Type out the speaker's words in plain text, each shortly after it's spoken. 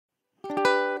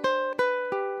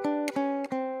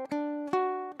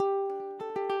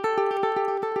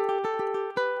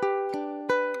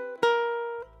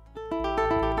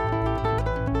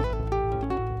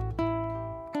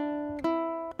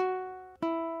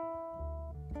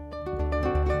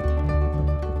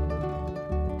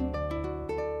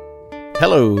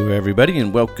Hello, everybody,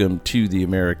 and welcome to the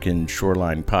American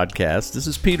Shoreline Podcast. This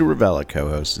is Peter Ravella,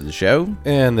 co-host of the show.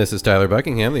 And this is Tyler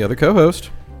Buckingham, the other co-host.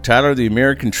 Tyler, the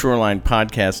American Shoreline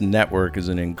Podcast Network is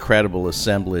an incredible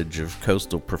assemblage of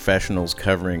coastal professionals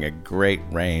covering a great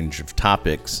range of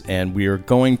topics, and we are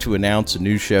going to announce a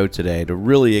new show today to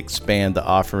really expand the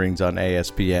offerings on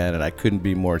ASPN, and I couldn't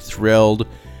be more thrilled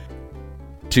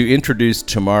to introduce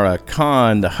Tamara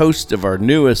Khan, the host of our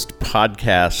newest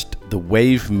podcast, the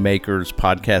Wave Makers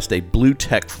Podcast, a Blue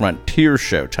Tech Frontier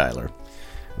show, Tyler.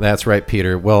 That's right,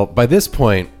 Peter. Well, by this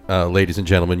point, ladies and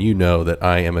gentlemen, you know that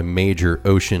I am a major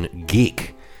ocean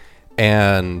geek.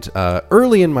 And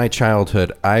early in my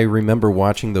childhood, I remember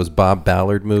watching those Bob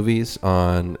Ballard movies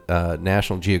on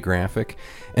National Geographic.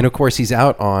 And of course, he's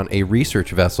out on a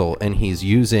research vessel, and he's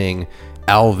using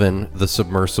Alvin, the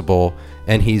submersible,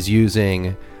 and he's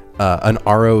using an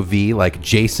ROV, like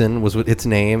Jason was its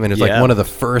name, and it's like one of the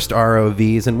first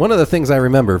ROVs. And one of the things I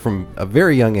remember from a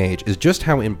very young age is just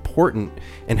how important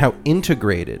and how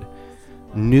integrated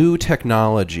new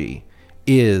technology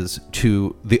is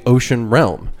to the ocean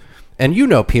realm. And you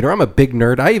know, Peter, I'm a big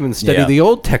nerd. I even study the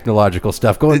old technological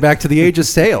stuff going back to the age of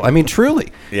sail. I mean,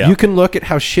 truly, you can look at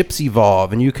how ships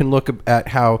evolve, and you can look at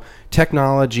how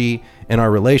technology and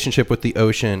our relationship with the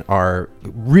ocean are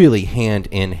really hand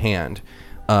in hand.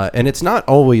 And it's not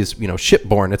always,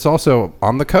 shipborne. It's also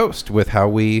on the coast with how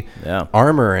we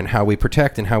armor and how we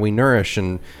protect and how we nourish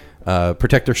and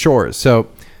protect our shores. So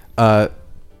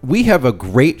we have a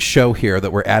great show here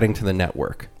that we're adding to the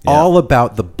network, all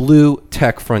about the Blue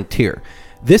Tech Frontier.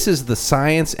 This is the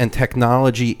science and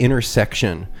technology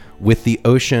intersection with the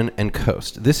ocean and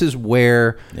coast. This is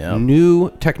where new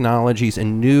technologies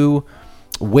and new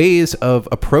ways of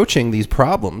approaching these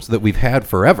problems that we've had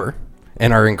forever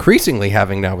and are increasingly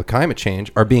having now with climate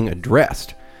change are being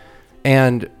addressed.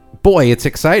 And boy, it's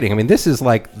exciting. I mean, this is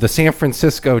like the San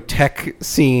Francisco tech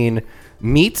scene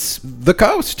meets the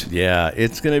coast. Yeah,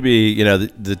 it's going to be,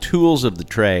 the tools of the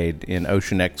trade in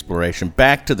ocean exploration,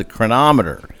 back to the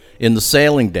chronometer in the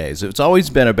sailing days. It's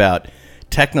always been about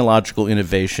technological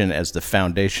innovation as the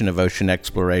foundation of ocean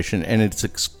exploration, and it's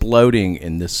exploding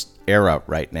in this era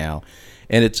right now.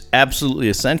 And it's absolutely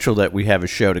essential that we have a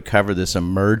show to cover this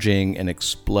emerging and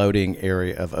exploding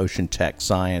area of ocean tech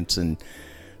science. And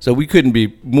so we couldn't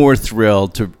be more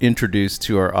thrilled to introduce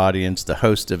to our audience the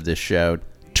host of this show,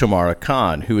 Tamara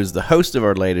Khan, who is the host of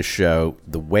our latest show,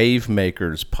 the Wave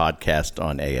Makers Podcast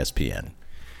on ASPN.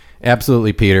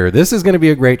 Absolutely, Peter. This is going to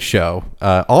be a great show.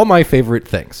 All my favorite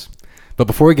things. But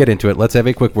before we get into it, let's have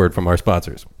a quick word from our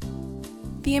sponsors.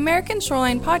 The American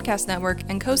Shoreline Podcast Network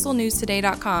and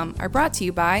CoastalNewsToday.com are brought to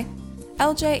you by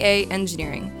LJA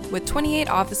Engineering. With 28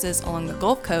 offices along the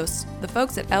Gulf Coast, the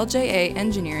folks at LJA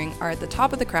Engineering are at the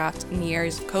top of the craft in the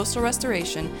areas of coastal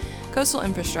restoration, coastal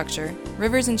infrastructure,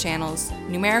 rivers and channels,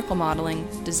 numerical modeling,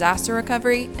 disaster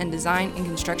recovery, and design and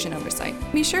construction oversight.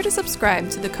 Be sure to subscribe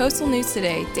to the Coastal News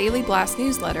Today Daily Blast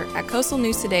newsletter at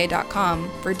CoastalNewsToday.com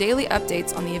for daily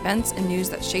updates on the events and news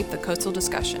that shape the coastal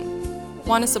discussion.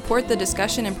 Want to support the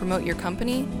discussion and promote your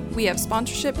company? We have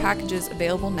sponsorship packages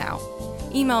available now.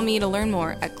 Email me to learn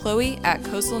more at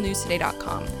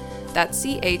chloe@coastalnewstoday.com. That's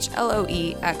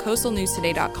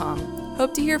CHLOE@coastalnewstoday.com.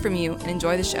 Hope to hear from you and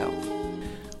enjoy the show.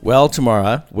 Well,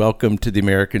 Tamara, welcome to the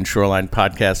American Shoreline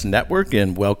Podcast Network,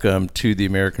 and welcome to the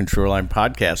American Shoreline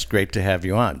Podcast. Great to have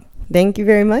you on. Thank you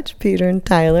very much, Peter and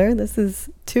Tyler. This is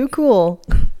too cool.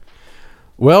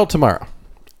 Well, Tamara,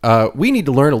 we need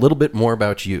to learn a little bit more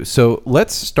about you. So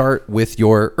let's start with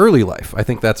your early life. I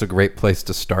think that's a great place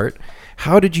to start.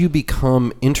 How did you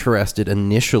become interested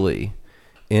initially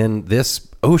in this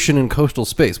ocean and coastal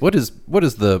space? What is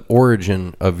the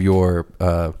origin of your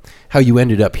how you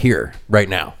ended up here right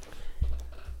now?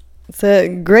 It's a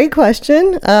great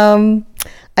question.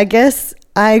 I guess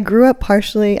I grew up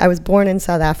I was born in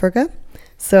South Africa,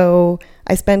 so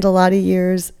I spent a lot of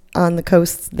years on the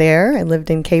coasts there. I lived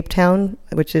in Cape Town,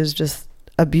 which is just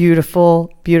a beautiful,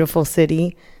 beautiful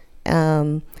city.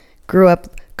 Grew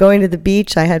up going to the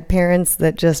beach. I had parents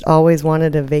that just always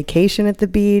wanted a vacation at the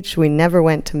beach. We never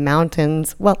went to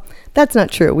mountains. Well, that's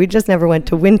not true. We just never went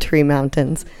to wintry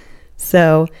mountains.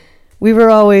 So we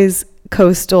were always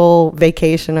coastal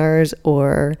vacationers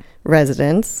or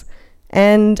residents.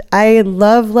 And I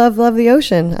love the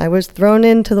ocean. I was thrown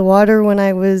into the water when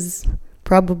I was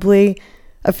probably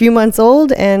a few months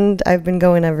old, and I've been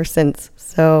going ever since.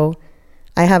 So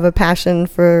I have a passion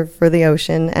for the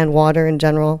ocean and water in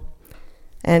general.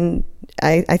 And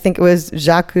I think it was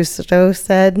Jacques Cousteau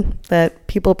said that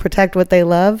people protect what they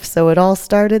love, so it all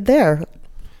started there.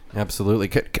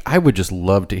 Absolutely. I would just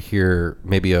love to hear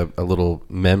maybe a little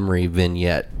memory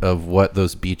vignette of what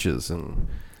those beaches in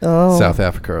South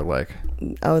Africa are like.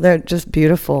 Oh, they're just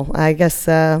beautiful. I guess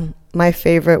my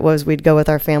favorite was we'd go with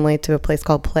our family to a place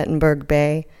called Plettenberg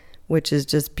Bay, which is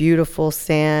just beautiful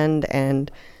sand,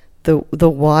 and the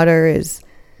water is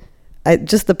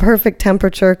just the perfect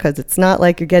temperature because it's not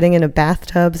like you're getting in a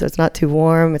bathtub, so it's not too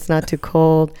warm, it's not too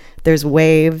cold. There's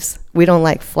waves. We don't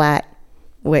like flat.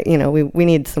 We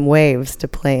need some waves to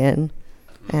play in,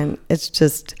 and it's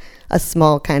just a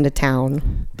small kind of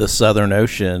town. The Southern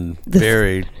Ocean,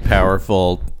 very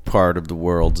powerful part of the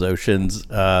world's oceans.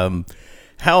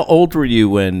 How old were you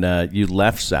when you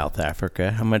left South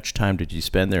Africa? How much time did you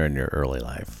spend there in your early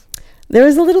life? There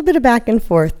was a little bit of back and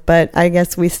forth, but I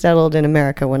guess we settled in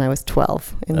America when I was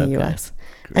 12 in the U.S.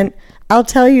 Great. And I'll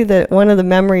tell you that one of the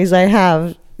memories I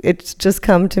have, it's just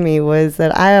come to me, was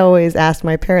that I always asked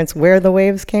my parents where the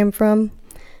waves came from.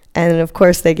 And of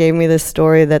course they gave me this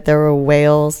story that there were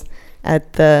whales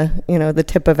at the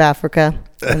tip of Africa,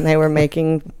 and they were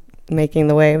making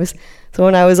the waves. So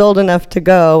when I was old enough to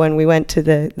go, and we went to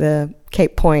the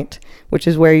Cape Point, which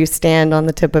is where you stand on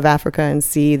the tip of Africa and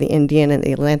see the Indian and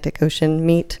the Atlantic Ocean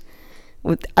meet,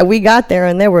 we got there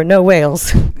and there were no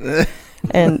whales.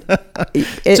 And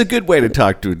it's a good way to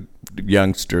talk to a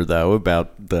youngster, though,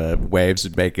 about the waves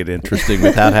and make it interesting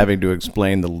without having to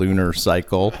explain the lunar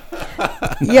cycle.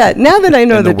 Yeah, now that I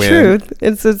know the truth,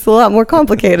 it's a lot more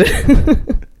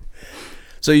complicated.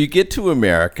 So you get to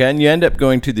America and you end up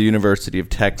going to the University of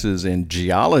Texas in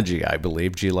geology, I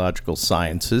believe, geological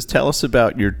sciences. Tell us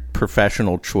about your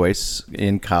professional choice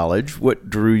in college.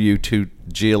 What drew you to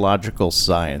geological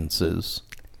sciences?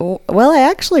 Well, I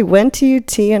actually went to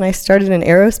UT and I started in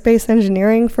aerospace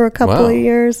engineering for a couple of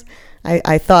years.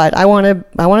 I thought I want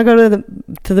to go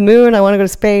to the moon. I want to go to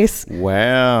space.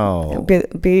 Wow.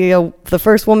 Be the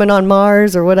first woman on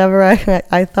Mars or whatever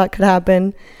I thought could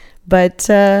happen. But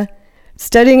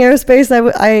studying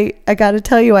aerospace, I got to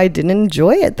tell you, I didn't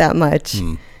enjoy it that much.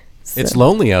 So. It's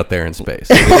lonely out there in space.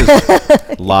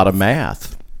 It is a lot of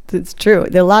math. It's true.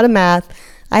 There's a lot of math.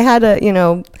 I had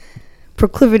a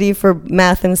proclivity for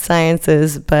math and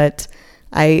sciences, but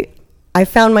I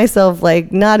found myself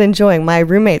not enjoying. My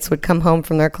roommates would come home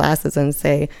from their classes and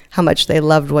say how much they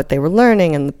loved what they were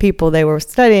learning and the people they were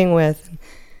studying with.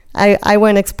 I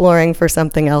went exploring for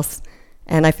something else,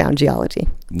 and I found geology.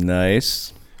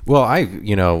 Nice. Well,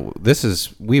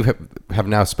 we have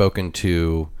now spoken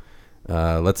to,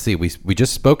 let's see, we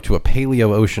just spoke to a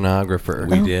paleoceanographer.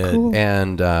 We did. Cool.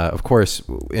 And of course,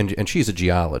 and she's a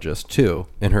geologist too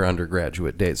in her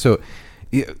undergraduate days. So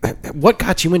what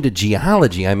got you into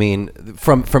geology? I mean,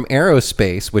 from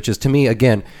aerospace, which is to me,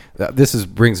 again,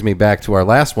 brings me back to our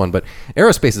last one, but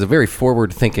aerospace is a very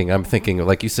forward thinking. I'm thinking,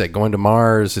 like you said, going to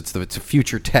Mars, it's a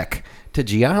future tech, to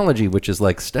geology, which is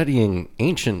like studying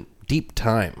ancient deep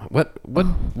time.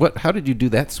 How did you do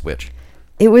that switch?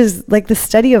 It was like the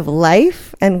study of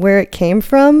life and where it came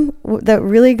from that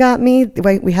really got me.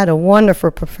 We had a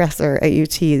wonderful professor at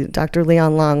UT, Dr.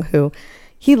 Leon Long, who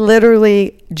he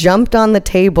literally jumped on the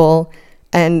table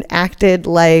and acted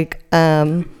like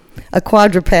a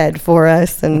quadruped for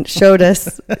us and showed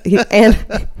us,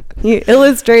 he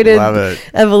illustrated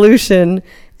evolution.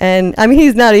 And I mean,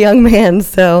 he's not a young man,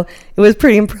 so it was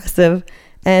pretty impressive.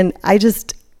 And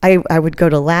I would go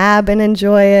to lab and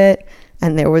enjoy it,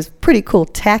 and there was pretty cool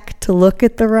tech to look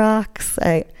at the rocks.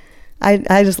 I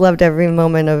just loved every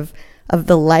moment of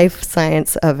the life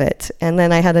science of it. And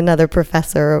then I had another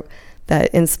professor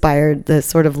that inspired the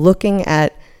sort of looking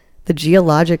at the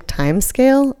geologic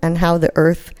timescale and how the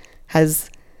Earth has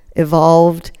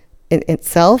evolved in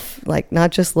itself, like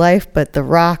not just life, but the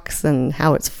rocks and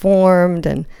how it's formed.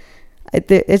 And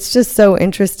it's just so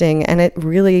interesting, and it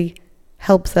really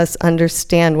helps us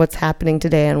understand what's happening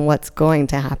today and what's going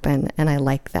to happen, and I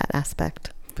like that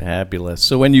aspect. Fabulous.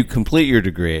 So when you complete your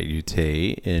degree at UT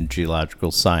in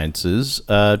geological sciences,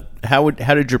 how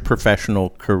did your professional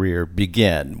career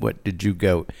begin? What did you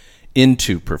go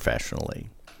into professionally?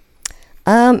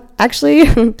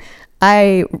 Actually,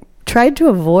 I tried to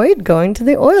avoid going to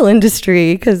the oil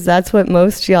industry because that's what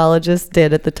most geologists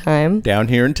did at the time. Down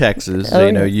here in Texas,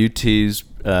 know UT's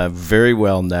very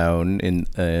well known in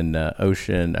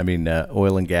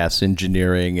oil and gas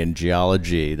engineering and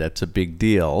geology. That's a big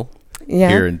deal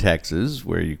here in Texas,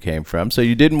 where you came from. So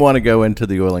you didn't want to go into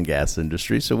the oil and gas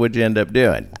industry. So what'd you end up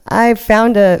doing? I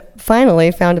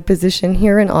finally found a position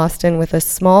here in Austin with a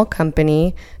small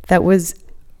company that was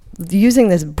using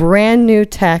this brand new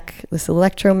tech, this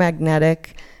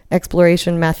electromagnetic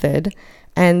exploration method.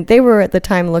 And they were at the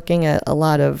time looking at a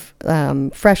lot of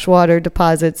freshwater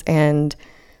deposits and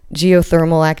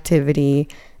geothermal activity,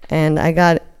 and I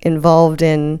got involved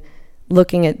in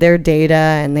looking at their data,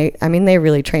 and they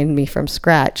really trained me from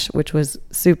scratch, which was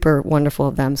super wonderful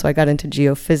of them. So I got into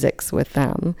geophysics with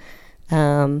them.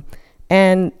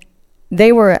 And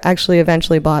they were actually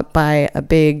eventually bought by a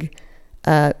big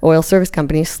oil service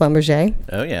company, Schlumberger.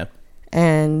 Oh, yeah.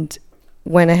 And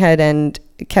went ahead and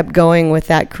kept going with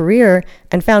that career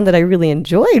and found that I really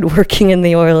enjoyed working in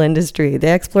the oil industry. The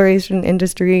exploration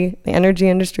industry, the energy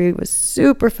industry was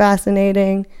super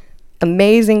fascinating,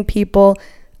 amazing people.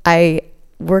 I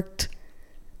worked.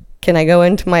 Can I go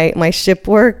into my ship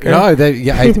work? No,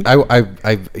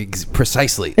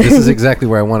 precisely. This is exactly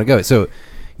where I want to go. So,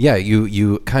 yeah,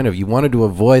 you wanted to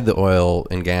avoid the oil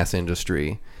and gas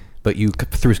industry, but you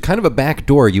through kind of a back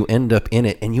door, you end up in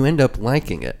it, and you end up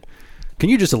liking it. Can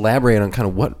you just elaborate on kind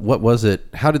of what was it?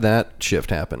 How did that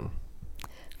shift happen?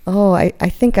 Oh, I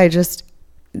think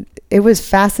it was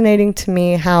fascinating to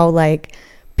me how like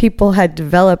people had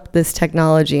developed this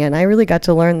technology, and I really got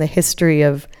to learn the history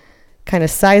of kind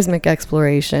of seismic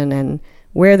exploration and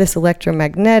where this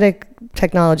electromagnetic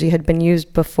technology had been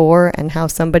used before, and how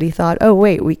somebody thought, oh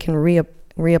wait, we can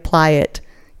reapply it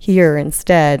here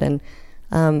instead. And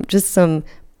just some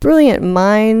brilliant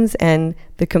minds, and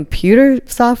the computer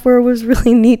software was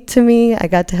really neat to me. I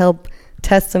got to help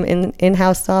test some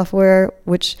in-house software,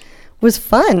 which was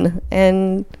fun.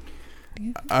 And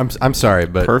I'm sorry,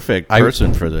 but perfect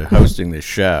person for hosting this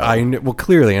show. Well,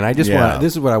 clearly, and I just want,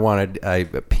 this is what I wanted. I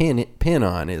pin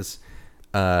on is,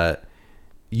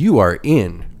 you are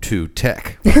into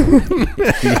tech.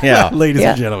 Yeah, ladies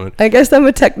and gentlemen. I guess I'm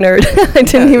a tech nerd. I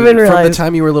didn't even realize. From the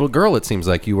time you were a little girl, it seems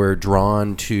like you were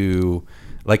drawn to,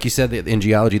 like you said, in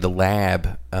geology, the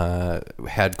lab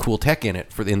had cool tech in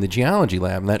it in the geology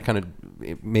lab, and that kind of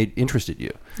interested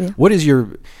you. Yeah. What is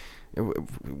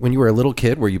when you were a little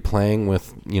kid, were you playing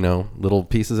with, little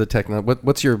pieces of technology?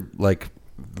 What's your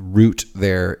route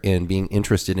there in being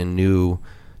interested in new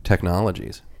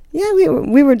technologies? Yeah,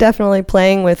 we were definitely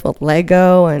playing with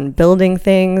Lego and building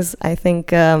things. I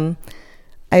think we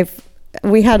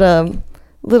had a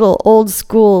little old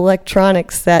school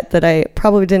electronics set that I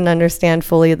probably didn't understand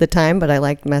fully at the time, but I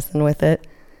liked messing with it.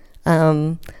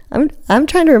 I'm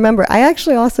trying to remember. I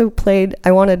actually also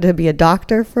I wanted to be a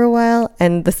doctor for a while,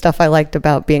 and the stuff I liked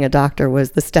about being a doctor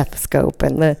was the stethoscope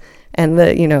and the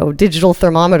digital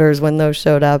thermometers when those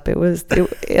showed up.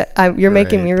 You're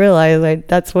making me realize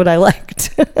that's what I liked.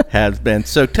 Has been.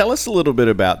 So tell us a little bit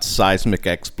about seismic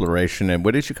exploration, and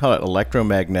what did you call it?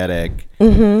 Electromagnetic.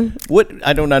 Mm-hmm. What?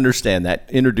 I don't understand that.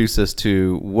 Introduce us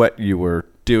to what you were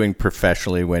doing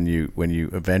professionally when you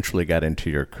eventually got into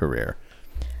your career.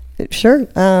 Sure.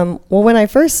 Well, when I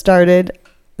first started,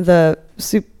 the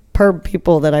superb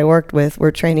people that I worked with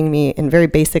were training me in very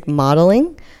basic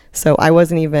modeling. So I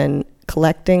wasn't even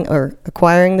collecting or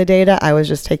acquiring the data. I was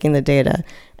just taking the data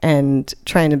and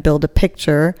trying to build a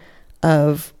picture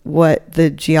of what the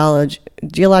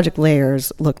geologic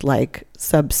layers looked like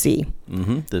subsea.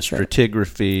 Mm-hmm. The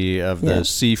stratigraphy of the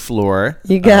sea floor.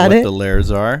 You got what it. The layers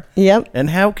are. Yep.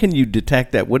 And how can you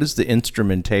detect that? What is the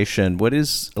instrumentation? What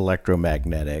is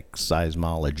electromagnetic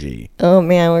seismology? Oh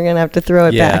man, we're gonna have to throw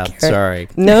it back here. Sorry.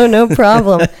 No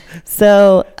problem.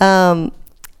 So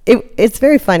it's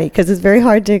very funny because it's very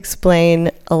hard to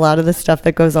explain a lot of the stuff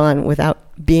that goes on without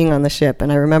being on the ship.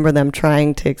 And I remember them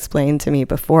trying to explain to me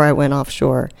before I went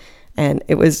offshore, and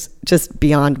it was just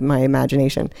beyond my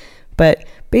imagination. But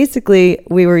basically,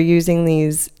 we were using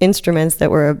these instruments that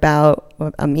were about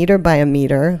a meter by a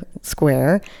meter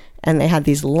square, and they had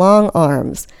these long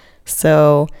arms.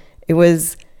 So it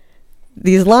was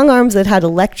these long arms that had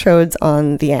electrodes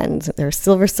on the end. They're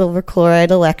silver chloride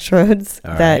electrodes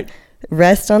that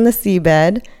rest on the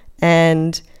seabed,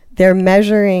 and they're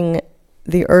measuring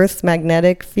the Earth's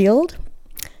magnetic field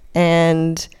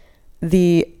and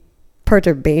the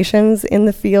perturbations in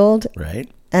the field. Right.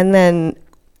 And then,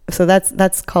 so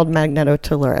that's called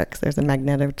magnetotellurics. There's a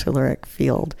magnetotelluric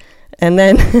field. And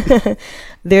then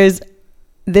there's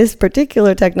this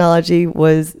particular technology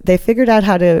they figured out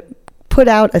how to put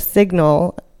out a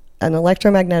signal, an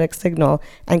electromagnetic signal,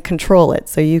 and control it.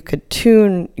 So you could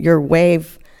tune your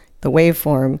the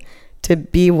waveform to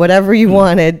be whatever you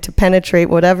wanted, to penetrate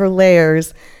whatever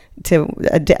layers to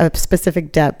a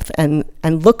specific depth, and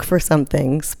look for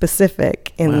something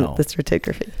specific in the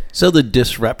stratigraphy. So the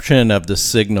disruption of the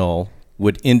signal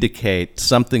would indicate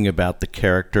something about the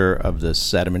character of the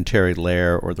sedimentary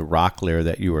layer or the rock layer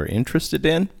that you were interested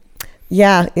in?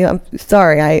 Yeah, I'm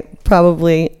sorry, I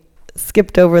probably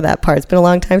skipped over that part. It's been a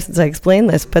long time since I explained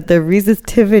this, but the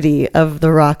resistivity of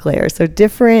the rock layer. So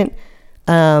different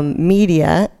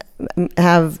media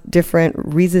have different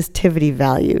resistivity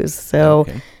values. So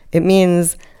it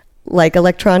means like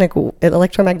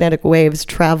electromagnetic waves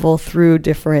travel through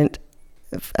different,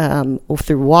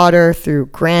 through water, through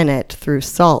granite, through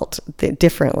salt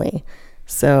differently.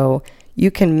 So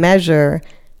you can measure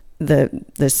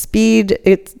the speed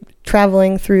it's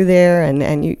traveling through there,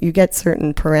 and you get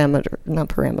certain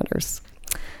parameters.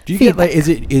 Do you get like, is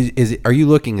it are you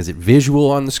looking, is it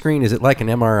visual on the screen? Is it like an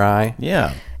MRI?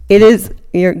 Yeah. It is.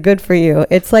 You're good for you.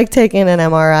 It's like taking an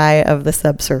MRI of the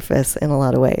subsurface in a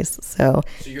lot of ways. So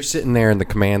you're sitting there in the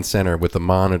command center with a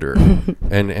monitor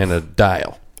and a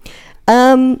dial.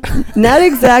 Not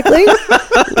exactly.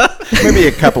 Maybe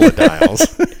a couple of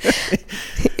dials.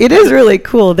 It is really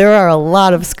cool. There are a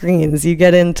lot of screens. You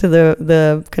get into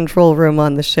the control room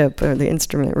on the ship, or the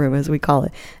instrument room as we call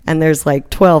it, and there's like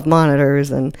 12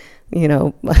 monitors. And you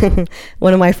know,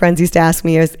 one of my friends used to ask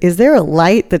me, is there a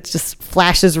light that just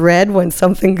flashes red when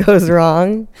something goes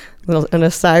wrong, and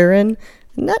a siren?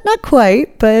 Not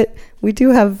quite, but we do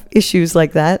have issues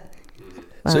like that.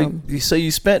 So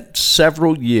you spent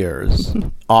several years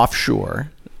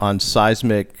offshore on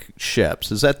seismic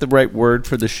ships. Is that the right word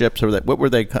for the ships, or that what were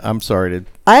they? I'm sorry.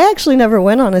 I actually never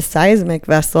went on a seismic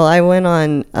vessel. I went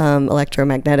on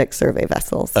electromagnetic survey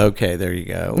vessels. Okay, there you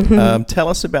go. Tell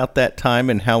us about that time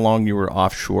and how long you were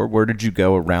offshore. Where did you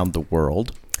go around the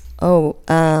world?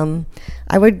 I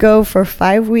would go for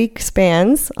 5-week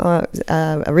spans.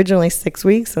 Originally 6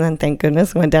 weeks, and then thank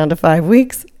goodness went down to 5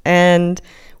 weeks. And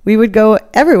we would go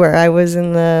everywhere. I was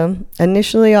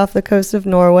initially off the coast of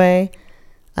Norway,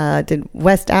 did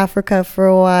West Africa for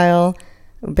a while,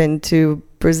 been to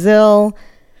Brazil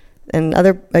and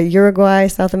Uruguay,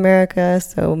 South America,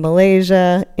 so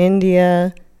Malaysia,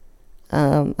 India,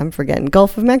 I'm forgetting,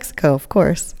 Gulf of Mexico, of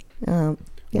course. Yeah.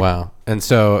 Wow. And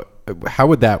so how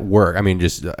would that work? I mean,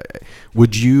 just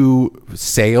would you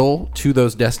sail to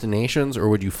those destinations, or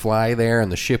would you fly there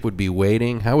and the ship would be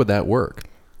waiting? How would that work?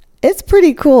 It's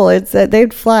pretty cool. It's that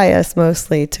they'd fly us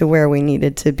mostly to where we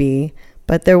needed to be,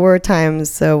 but there were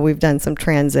times, so we've done some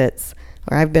transits,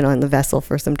 or I've been on the vessel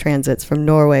for some transits from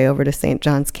Norway over to St.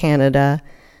 John's, Canada,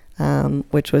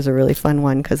 which was a really fun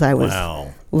one because I was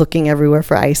looking everywhere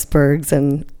for icebergs,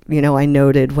 and I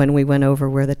noted when we went over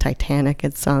where the Titanic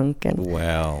had sunk.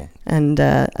 And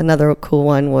another cool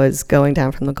one was going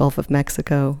down from the Gulf of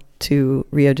Mexico to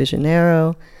Rio de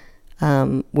Janeiro,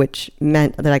 which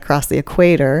meant that I crossed the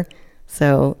equator.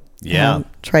 So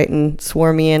Triton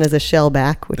swore me in as a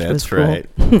shellback, which was cool. That's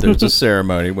right. There's a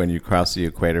ceremony when you cross the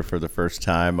equator for the first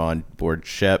time on board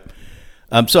ship.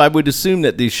 So I would assume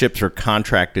that these ships are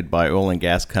contracted by oil and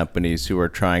gas companies who are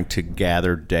trying to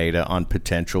gather data on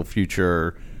potential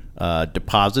future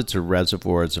deposits or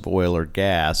reservoirs of oil or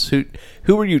gas. Who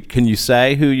were you? Can you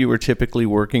say who you were typically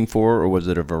working for, or was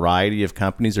it a variety of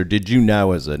companies, or did you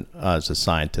know as a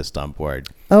scientist on board?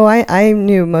 Oh, I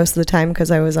knew most of the time because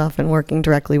I was often working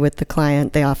directly with the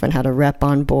client. They often had a rep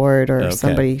on board or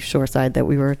somebody shoreside that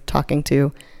we were talking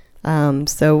to.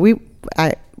 So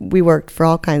we worked for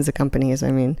all kinds of companies. I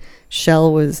mean,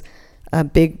 Shell was a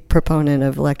big proponent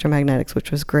of electromagnetics, which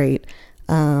was great.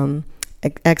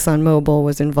 ExxonMobil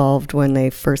was involved when they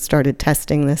first started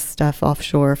testing this stuff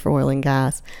offshore for oil and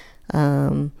gas.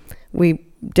 We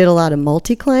did a lot of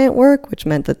multi-client work, which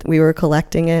meant that we were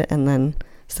collecting it and then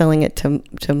selling it to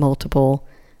multiple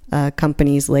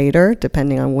companies later,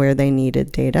 depending on where they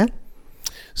needed data.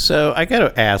 So I got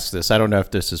to ask this. I don't know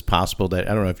if this is possible. I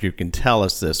don't know if you can tell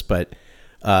us this, but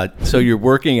so you're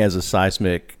working as a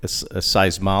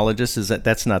seismologist.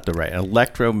 That's not the right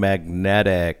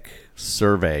electromagnetic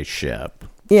survey ship.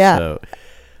 Yeah.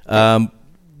 So,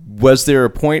 was there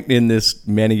a point in this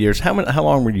many years? How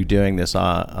long were you doing this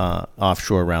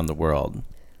offshore around the world?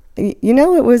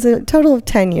 It was a total of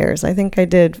 10 years. I think I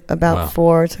did about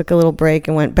 4, took a little break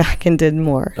and went back and did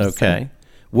more. Okay. So.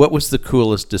 What was the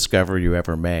coolest discovery you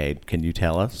ever made? Can you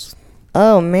tell us?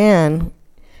 Oh, man.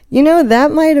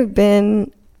 That might have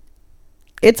been,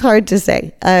 it's hard to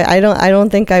say. I don't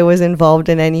think I was involved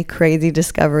in any crazy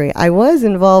discovery. I was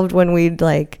involved when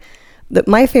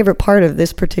my favorite part of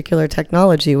this particular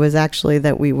technology was actually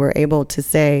that we were able to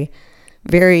say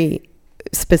very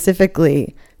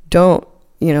specifically, don't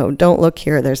look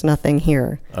here, there's nothing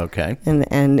here. Okay.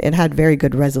 And it had very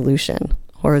good resolution,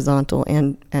 horizontal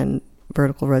and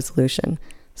vertical resolution.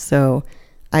 So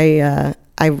I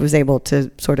was able to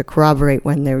sort of corroborate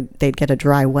when they'd get a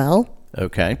dry well.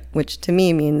 Okay. Which to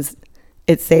me means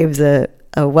it saves a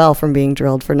well from being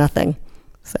drilled for nothing.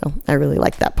 So I really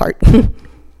like that part.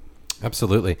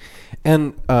 Absolutely.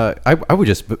 And I would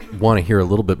just want to hear a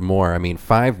little bit more. I mean,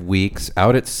 5 weeks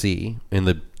out at sea in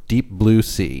the deep blue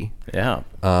sea. Yeah.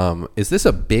 Is this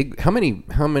a big? How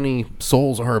many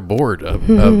souls are aboard a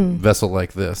vessel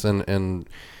like this? And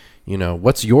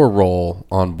what's your role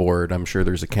on board? I'm sure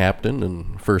there's a captain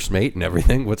and first mate and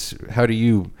everything. How do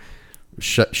you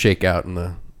shake out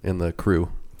in the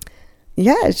crew?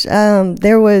 Yeah,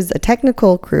 there was a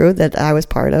technical crew that I was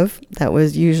part of. That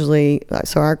was usually,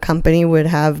 so our company would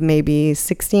have maybe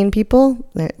 16 people,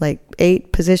 like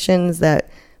 8 positions that,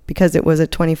 because it was a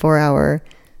 24-hour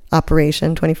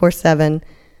operation, 24/7.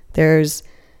 There's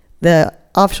the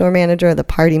offshore manager, the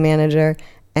party manager,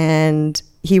 and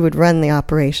he would run the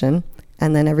operation.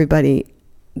 And then I was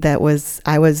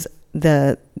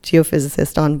the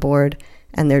geophysicist on board,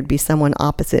 and there'd be someone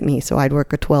opposite me. So I'd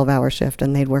work a 12-hour shift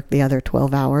and they'd work the other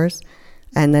 12 hours.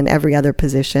 And then every other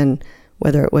position,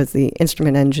 whether it was the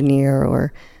instrument engineer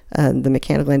or the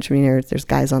mechanical engineers, there's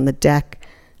guys on the deck.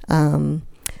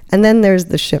 And then there's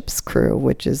the ship's crew,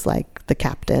 which is like the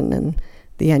captain and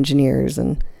the engineers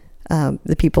and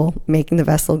the people making the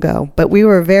vessel go. But we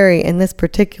were in this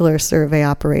particular survey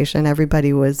operation,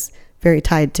 everybody was very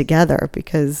tied together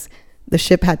because the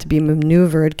ship had to be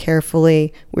maneuvered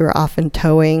carefully. We were often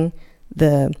towing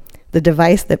the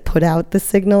device that put out the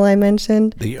signal I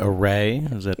mentioned. The array,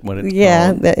 is that what it's called?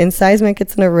 Yeah, in seismic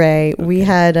it's an array. Okay. We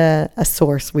had a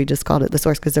source. We just called it the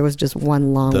source because there was just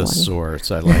one long one. The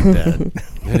source, I like that.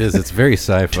 It is. It's very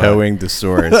sci-fi. Towing the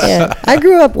source. Yeah, I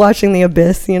grew up watching The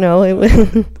Abyss.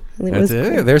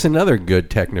 There's another good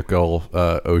technical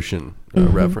ocean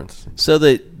reference. So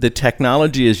the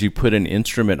technology is you put an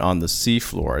instrument on the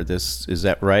seafloor. Is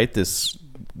that right? This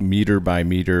meter by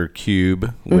meter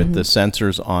cube with the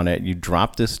sensors on it. You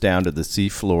drop this down to the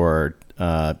seafloor,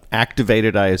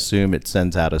 activated, I assume. It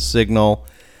sends out a signal.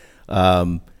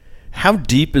 How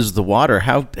deep is the water?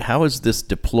 How is this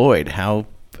deployed? How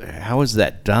is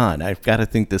that done? I've got to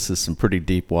think this is some pretty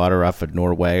deep water off of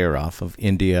Norway or off of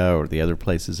India or the other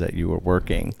places that you were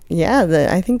working. Yeah,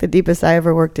 I think the deepest I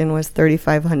ever worked in was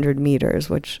 3,500 meters,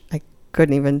 which I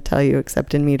couldn't even tell you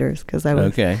except in meters because I was...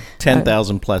 Okay,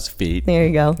 10,000 plus feet. There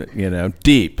you go.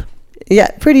 Deep. Yeah,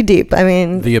 pretty deep. I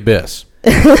mean... The Abyss.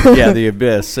 Yeah, the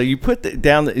Abyss. So you put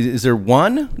down... Is there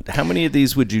one? How many of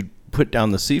these would you put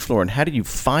down the seafloor, and how do you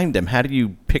find them? How do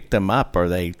you pick them up? Are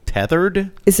they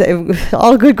tethered? It's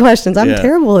all good questions. I'm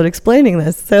terrible at explaining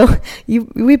this. So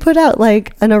we put out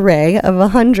like an array of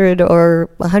 100 or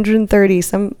 130.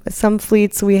 Some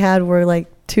fleets we had were like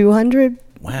 200.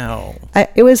 Wow.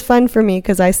 It was fun for me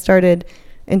because I started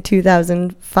in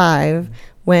 2005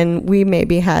 when we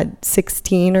maybe had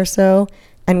 16 or so,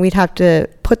 and we'd have to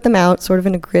put them out sort of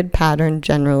in a grid pattern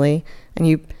generally, and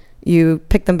you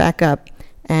pick them back up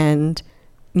and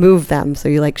move them. So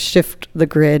you like shift the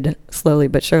grid slowly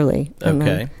but surely. And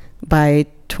okay. By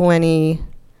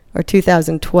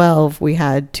 2012, we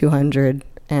had 200,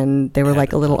 and they were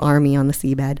like a little army on the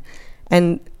seabed.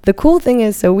 And the cool thing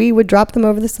is, so we would drop them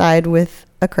over the side with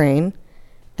a crane,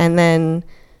 and then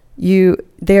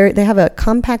they have a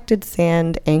compacted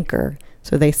sand anchor,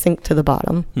 so they sink to the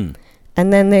bottom.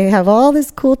 And then they have all this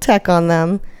cool tech on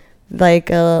them, like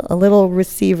a little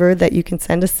receiver that you can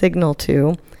send a signal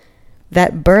to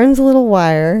that burns a little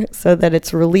wire so that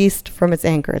it's released from its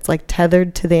anchor. It's like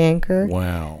tethered to the anchor.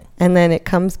 Wow. And then it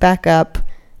comes back up.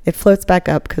 It floats back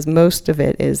up because most of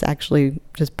it is actually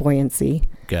just buoyancy.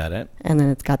 Got it. And then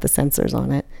it's got the sensors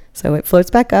on it. So it floats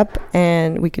back up,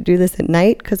 and we could do this at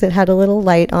night because it had a little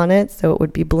light on it, so it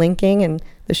would be blinking, and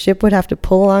the ship would have to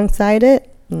pull alongside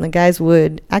it, and the guys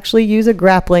would actually use a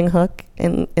grappling hook.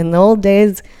 In the old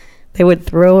days, they would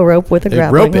throw a rope with a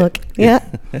grappling hook. Yeah.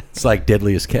 It's like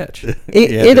Deadliest Catch.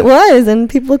 It was, and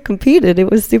people competed. It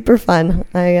was super fun.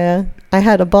 I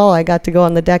had a ball. I got to go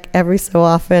on the deck every so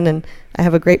often, and I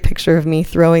have a great picture of me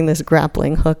throwing this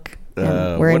grappling hook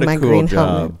and wearing my green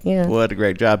helmet. Yeah. What a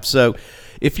great job. So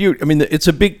it's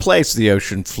a big place, the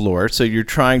ocean floor, so you're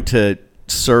trying to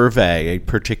survey a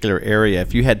particular area.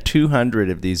 If you had 200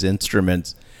 of these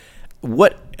instruments,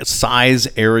 what size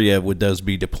area would those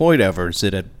be deployed over? Is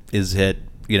it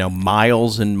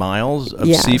miles and miles of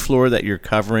seafloor that you're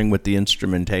covering with the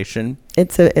instrumentation?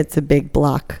 It's a big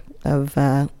block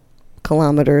of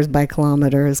kilometers by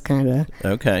kilometers kind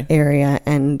of area,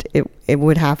 and it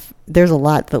would have, there's a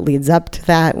lot that leads up to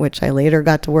that, which I later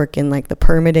got to work in, like the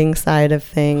permitting side of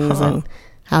things and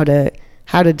how to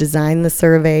design the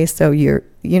survey. So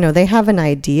they have an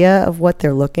idea of what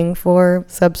they're looking for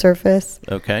subsurface.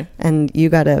 Okay. And you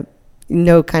got to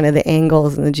know kind of the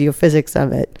angles and the geophysics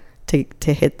of it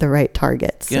to hit the right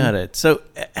targets. Got it. So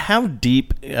how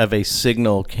deep of a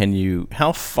signal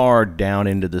how far down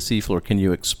into the seafloor can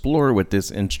you explore with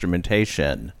this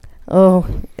instrumentation? Oh,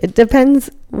 it depends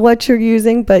what you're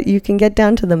using, but you can get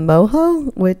down to the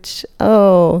MOHO, which,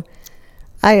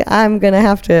 I'm going to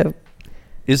have to.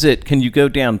 Can you go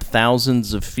down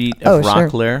thousands of feet of rock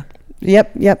sure. layer?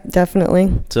 Yep,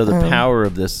 definitely. So the power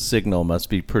of this signal must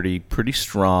be pretty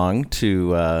strong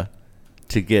to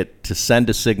send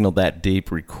a signal that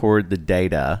deep, record the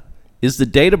data. Is the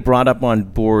data brought up on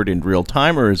board in real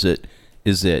time, or is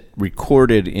it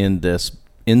recorded in this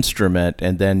instrument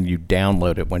and then you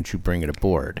download it once you bring it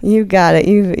aboard? You got it.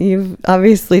 You've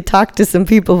obviously talked to some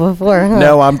people before, huh?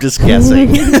 No, I'm just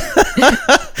guessing.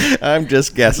 I'm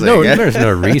just guessing. No, there's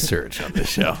no research on this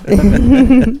show.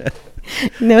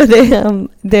 No,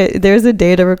 there's a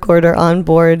data recorder on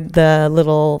board the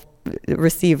little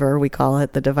receiver, we call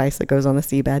it, the device that goes on the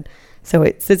seabed. So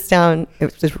it sits down,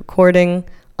 it's just recording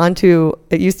onto,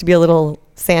 it used to be a little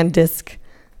SAN disk,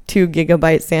 2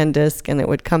 gigabyte SAN disk, and it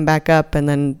would come back up, and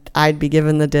then I'd be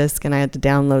given the disk and I had to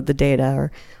download the data,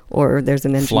 or there's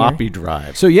an engineer. Floppy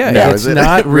drive. So No, it's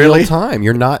not really? real time.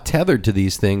 You're not tethered to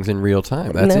these things in real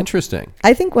time. That's No. interesting.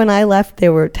 I think when I left, they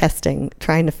were testing,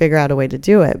 trying to figure out a way to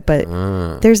do it, but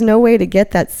there's no way to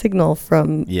get that signal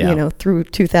from through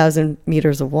 2,000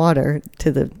 meters of water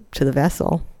to the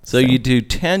vessel. So you do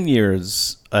 10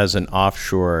 years as an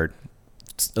offshore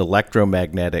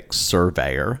electromagnetic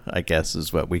surveyor, I guess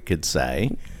is what we could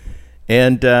say.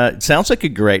 And it sounds like a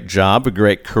great job, a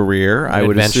great career. I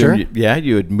would adventure. assume,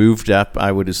 you had moved up,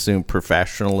 I would assume,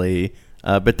 professionally.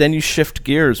 But then you shift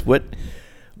gears.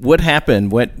 What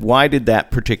happened? Why did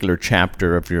that particular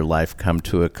chapter of your life come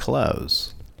to a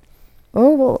close?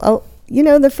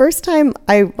 The first time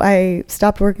I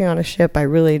stopped working on a ship, I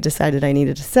really decided I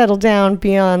needed to settle down,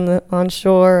 be on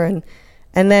shore,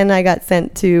 and then I got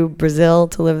sent to Brazil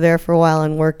to live there for a while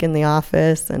and work in the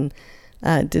office, and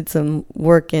did some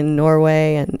work in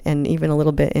Norway and even a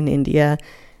little bit in India.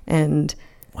 And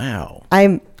wow,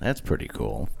 that's pretty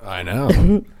cool. I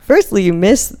know. Firstly, you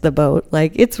miss the boat.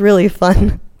 Like, it's really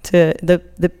fun to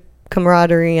the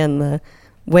camaraderie and the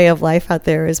way of life out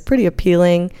there is pretty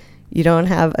appealing. You don't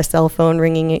have a cell phone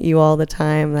ringing at you all the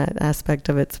time. That aspect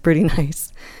of it's pretty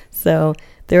nice. So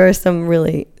there are some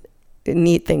really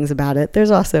neat things about it.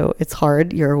 There's also, it's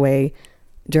hard. You're away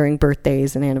during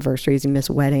birthdays and anniversaries. You miss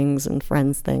weddings and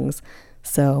friends things.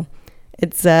 So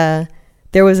it's there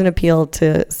was an appeal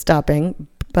to stopping,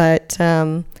 but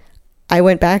I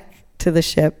went back to the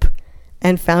ship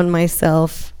and found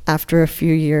myself after a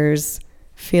few years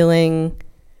feeling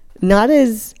not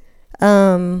as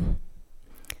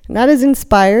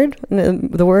inspired.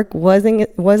 The work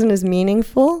wasn't as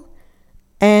meaningful,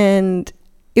 and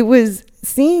it was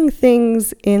seeing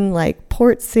things in like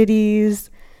port cities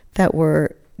that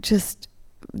were just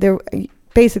there.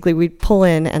 Basically, we'd pull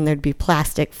in and there'd be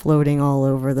plastic floating all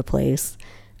over the place.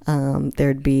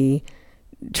 There'd be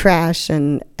trash,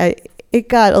 and it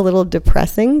got a little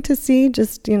depressing to see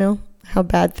just, how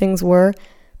bad things were.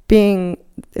 Being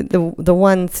the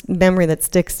one memory that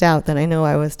sticks out that I know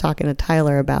I was talking to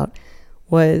Tyler about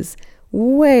was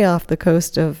way off the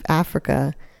coast of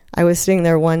Africa. I was sitting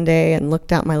there one day and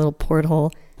looked out my little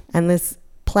porthole, and this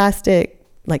plastic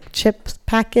like chips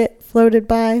packet floated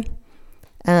by.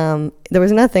 There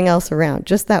was nothing else around,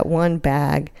 just that one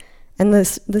bag. And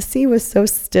the sea was so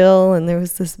still, and there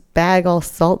was this bag all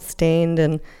salt stained,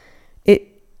 and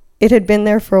it had been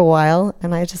there for a while,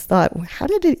 and I just thought, how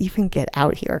did it even get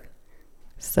out here?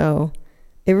 So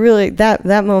it really,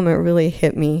 that moment really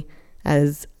hit me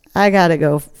as I gotta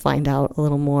go find out a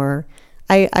little more.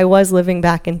 I was living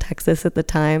back in Texas at the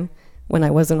time. When I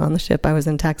wasn't on the ship, I was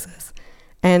in Texas.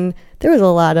 And there was a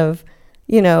lot of,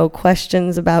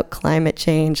 questions about climate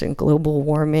change and global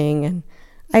warming. And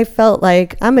I felt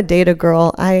like I'm a data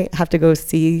girl. I have to go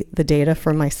see the data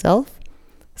for myself.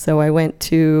 So I went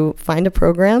to find a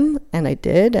program, and I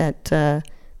did at the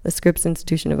Scripps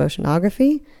Institution of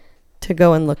Oceanography to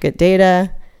go and look at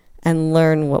data and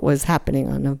learn what was happening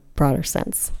on a broader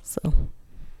sense. So,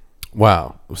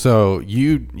 wow. So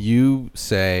you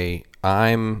say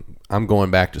I'm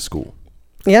going back to school.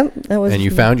 Yep, that was. And you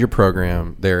found your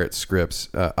program there at Scripps.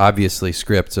 Obviously,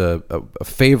 Scripps, a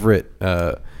favorite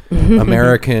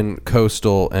American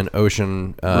coastal and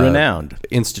ocean renowned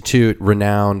institute,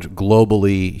 renowned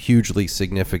globally, hugely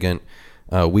significant.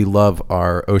 We love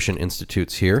our ocean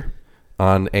institutes here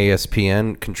on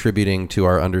ASPN, contributing to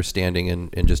our understanding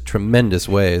in just tremendous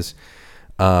ways.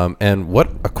 And what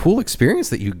a cool experience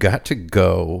that you got to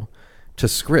go to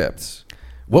Scripps.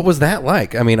 What was that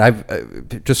like? I mean,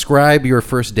 describe your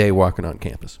first day walking on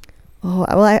campus. Oh,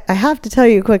 well, I have to tell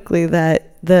you quickly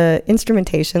that the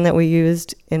instrumentation that we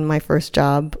used in my first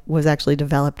job was actually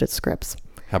developed at Scripps.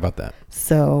 How about that?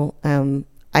 So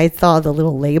I saw the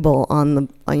little label on the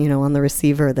on the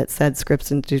receiver that said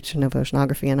Scripps Institution of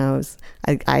Oceanography,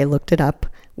 and I looked it up,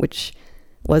 which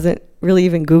wasn't really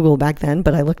even Google back then,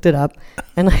 but I looked it up,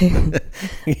 and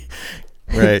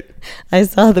Right. I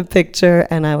saw the picture,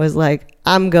 and I was like,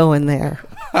 I'm going there.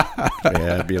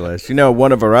 Fabulous.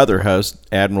 One of our other hosts,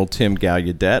 Admiral Tim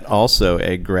Gallaudet, also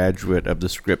a graduate of the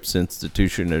Scripps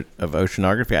Institution of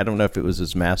Oceanography. I don't know if it was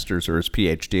his master's or his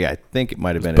PhD. I think it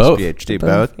might have been both. his PhD.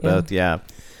 Both, Both, yeah.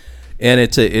 And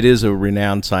it is a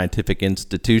renowned scientific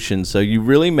institution. So you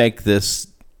really make this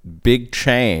big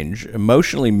change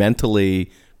emotionally, mentally,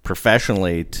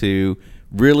 professionally to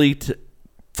really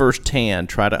firsthand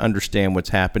try to understand what's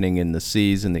happening in the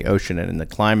seas and the ocean and in the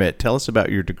climate. Tell us about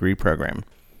your degree program.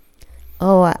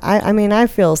 Oh, I mean, I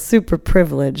feel super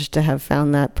privileged to have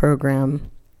found that program.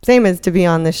 Same as to be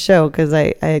on this show, because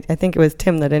I think it was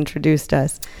Tim that introduced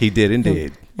us. He did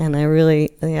indeed. And I really,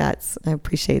 I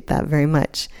appreciate that very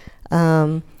much.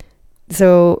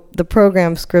 So the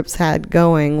program Scripps had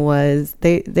going was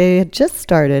they had just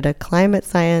started a climate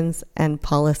science and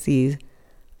policy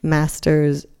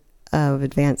master's of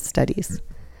advanced studies.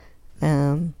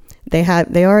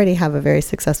 They already have a very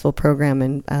successful program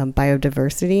in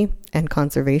biodiversity and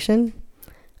conservation,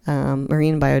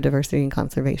 marine biodiversity and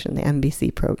conservation, the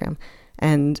MBC program,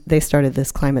 and they started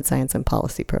this climate science and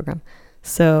policy program.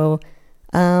 So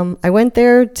I went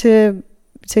there to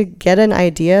get an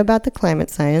idea about the climate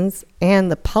science, and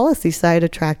the policy side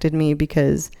attracted me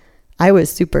because I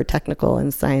was super technical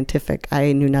and scientific.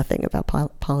 I knew nothing about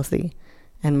policy,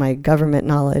 and my government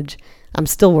knowledge, I'm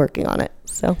still working on it.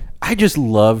 So I just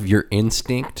love your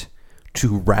instinct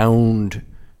to round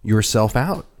yourself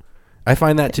out. I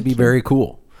find that to be very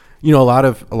cool. A lot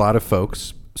of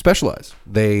folks specialize.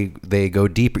 They go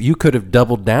deeper. You could have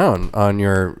doubled down on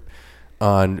your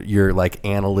like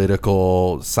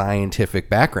analytical scientific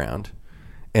background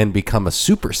and become a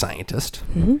super scientist.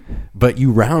 Mm-hmm. But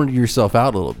you rounded yourself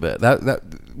out a little bit. That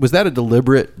was that a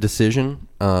deliberate decision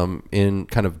in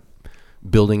kind of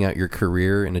building out your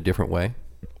career in a different way?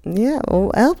 Yeah.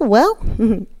 Well,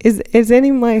 is any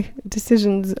of my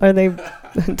decisions, are they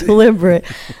deliberate?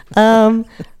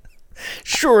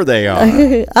 Sure they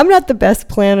are. I'm not the best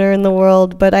planner in the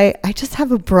world, but I just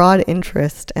have a broad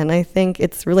interest, and I think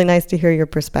it's really nice to hear your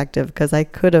perspective, because I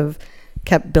could have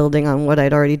kept building on what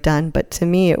I'd already done, but to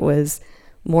me it was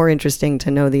more interesting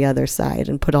to know the other side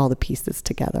and put all the pieces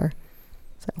together.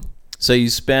 So you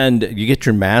get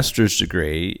your master's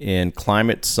degree in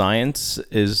climate science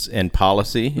and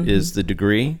policy mm-hmm. is the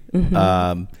degree.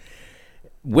 Mm-hmm.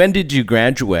 When did you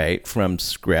graduate from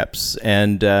Scripps,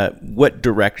 and what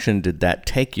direction did that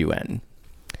take you in?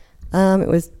 It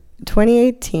was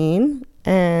 2018,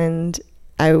 and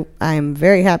I'm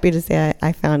very happy to say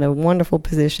I found a wonderful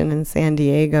position in San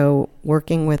Diego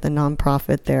working with a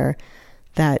nonprofit there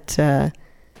that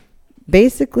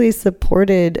basically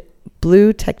supported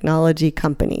blue technology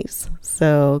companies.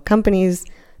 So companies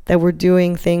that were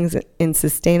doing things in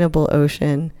sustainable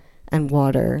ocean and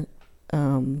water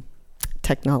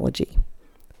technology.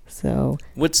 So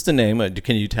what's the name?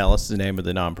 Can you tell us the name of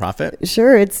the nonprofit?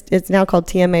 Sure. It's now called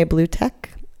TMA Blue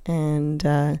Tech, and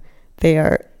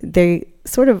they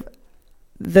sort of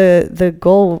the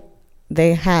goal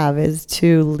they have is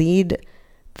to lead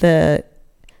the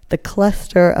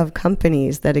cluster of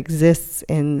companies that exists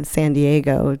in San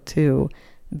Diego to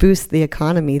boost the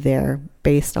economy there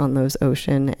based on those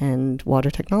ocean and water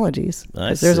technologies.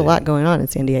 There's a lot going on in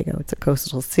San Diego. It's a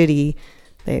coastal city.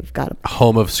 They've got a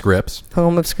home of Scripps.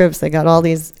 They got all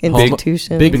these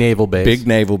institutions. Big naval base. Big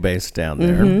naval base down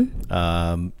there.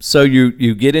 Mm-hmm. So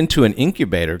you get into an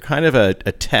incubator, kind of a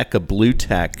blue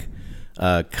tech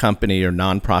company or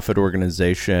nonprofit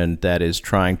organization that is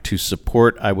trying to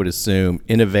support, I would assume,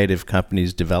 innovative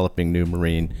companies developing new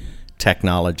marine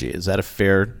technology. Is that a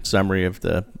fair summary of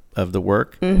the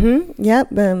work? Mm-hmm.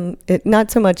 Yep. Not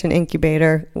so much an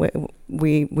incubator.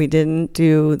 We didn't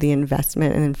do the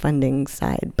investment and funding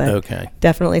side, but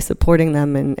definitely supporting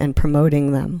them and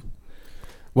promoting them.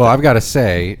 Well, I've got to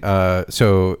say, I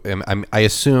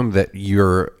assume that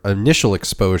your initial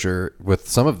exposure with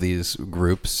some of these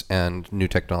groups and new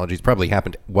technologies probably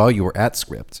happened while you were at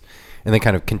Scripps, and then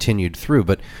kind of continued through.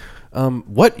 But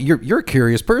you're a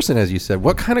curious person, as you said.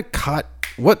 What kind of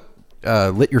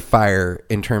lit your fire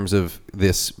in terms of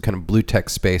this kind of blue tech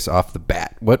space off the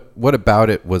bat? What about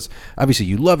it was, obviously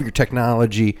you love your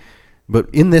technology, but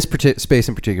in this space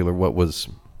in particular, what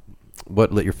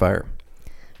lit your fire?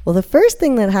 Well, the first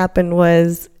thing that happened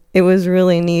was it was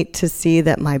really neat to see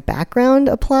that my background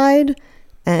applied.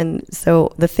 And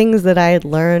so the things that I had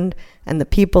learned and the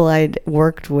people I'd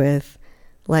worked with,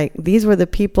 like these were the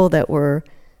people that were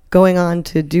going on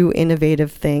to do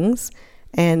innovative things.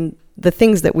 And the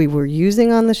things that we were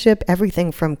using on the ship,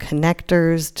 everything from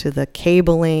connectors to the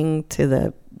cabling to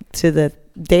the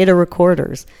data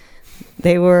recorders,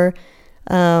 they were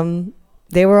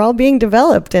all being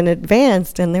developed and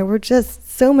advanced, and there were just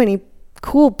so many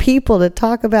cool people to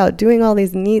talk about doing all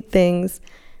these neat things.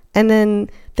 And then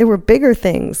there were bigger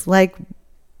things like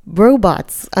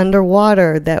robots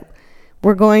underwater that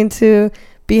were going to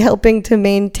be helping to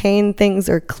maintain things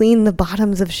or clean the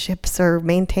bottoms of ships or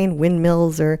maintain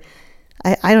windmills, or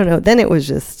I don't know. Then it was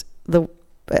just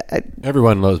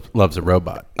everyone loves a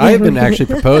robot. I've been actually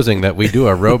proposing that we do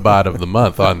a robot of the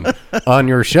month on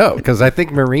your show, because I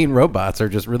think marine robots are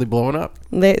just really blowing up.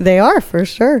 They are, for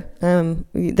sure.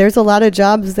 There's a lot of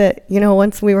jobs that,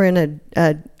 once we were in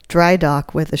a dry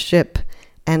dock with a ship,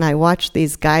 and I watched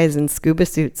these guys in scuba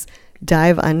suits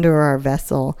dive under our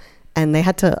vessel, and they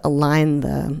had to align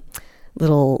the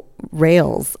little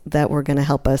rails that were going to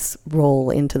help us roll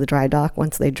into the dry dock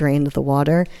once they drained the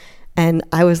water. And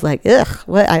I was like, ugh,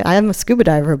 what? I'm a scuba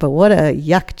diver, but what a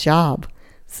yuck job.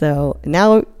 So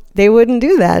now they wouldn't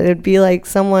do that. It'd be like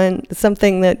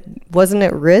something that wasn't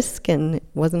at risk and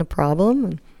wasn't a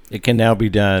problem. It can now be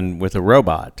done with a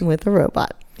robot. With a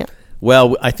robot, yeah.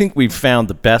 Well, I think we've found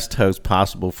the best host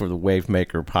possible for the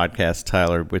Wavemaker podcast,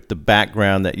 Tyler, with the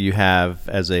background that you have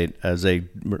as a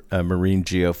marine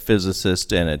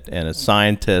geophysicist and a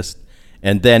scientist,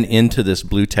 and then into this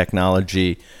blue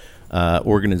technology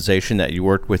organization that you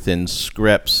worked with in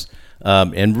Scripps,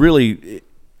 and really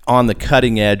on the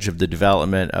cutting edge of the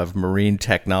development of marine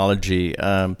technology.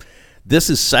 This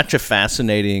is such a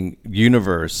fascinating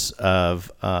universe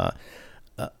of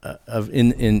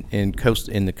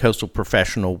in the coastal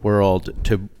professional world,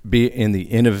 to be in the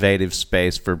innovative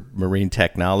space for marine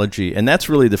technology, and that's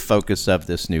really the focus of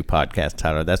this new podcast,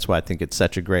 Tyler. That's why I think it's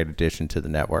such a great addition to the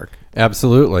network.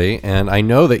 Absolutely, and I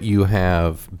know that you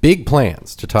have big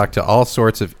plans to talk to all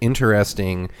sorts of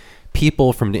interesting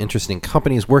people from the interesting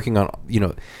companies working on,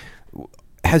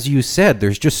 as you said,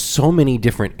 there's just so many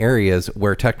different areas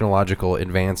where technological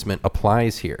advancement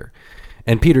applies here.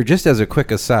 And Peter, just as a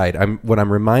quick aside, what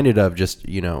I'm reminded of, just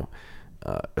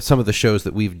some of the shows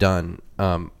that we've done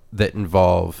that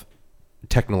involve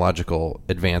technological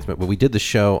advancement. But we did the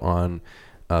show on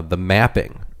the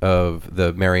mapping of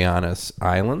the Marianas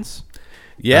Islands,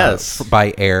 yes,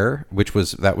 by air,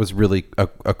 that was really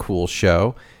a cool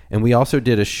show. And we also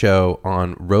did a show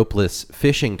on ropeless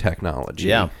fishing technology.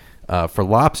 Yeah. For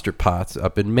lobster pots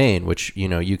up in Maine, which,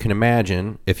 you can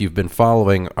imagine, if you've been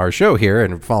following our show here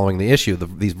and following the issue,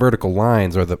 these vertical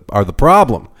lines are the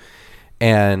problem.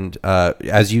 And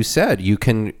as you said, you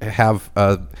can have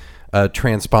a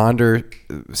transponder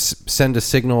send a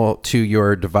signal to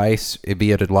your device,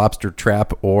 be it a lobster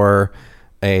trap or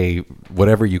a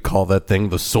whatever you call that thing,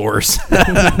 the source,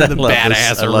 the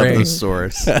badass array. I love the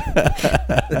source.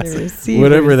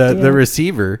 The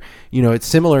receiver, it's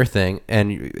similar thing,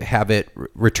 and you have it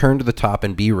return to the top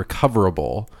and be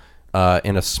recoverable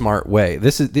in a smart way.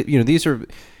 This is, these are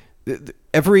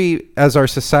as our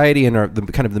society and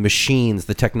the machines,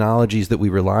 the technologies that we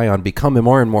rely on become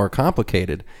more and more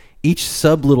complicated. Each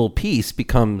sub little piece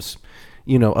becomes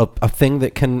a thing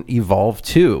that can evolve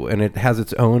too, and it has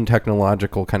its own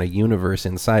technological kind of universe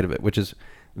inside of it, which is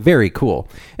very cool.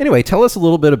 Anyway, tell us a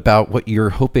little bit about what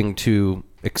you're hoping to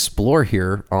explore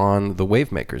here on the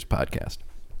Wavemakers podcast.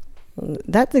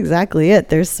 That's exactly it.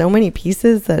 There's so many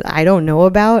pieces that I don't know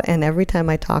about, and every time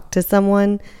I talk to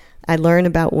someone, I learn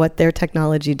about what their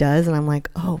technology does, and I'm like,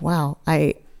 oh, wow,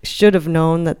 I should have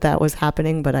known that was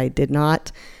happening, but I did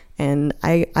not. And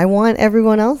I want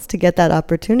everyone else to get that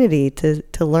opportunity to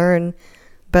learn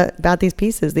about these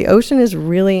pieces. The ocean is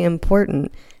really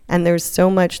important, and there's so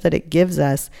much that it gives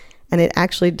us, and it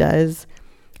actually does.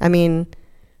 I mean,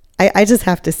 I just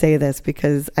have to say this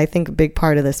because I think a big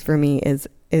part of this for me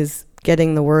is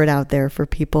getting the word out there for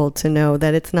people to know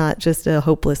that it's not just a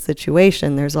hopeless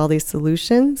situation. There's all these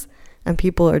solutions, and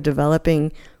people are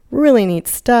developing really neat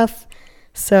stuff.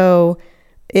 So...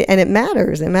 and it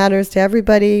matters. It matters to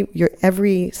everybody.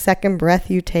 Every second breath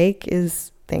you take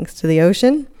is thanks to the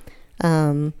ocean.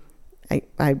 I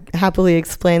happily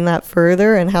explain that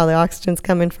further and how the oxygen's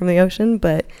coming from the ocean,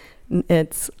 but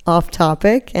it's off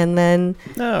topic. And then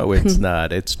no, it's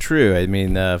not. It's true. I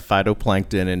mean,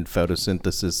 phytoplankton and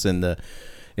photosynthesis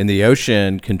in the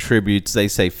ocean contributes. They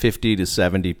say 50 to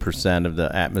 70% of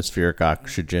the atmospheric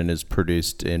oxygen is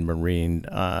produced in marine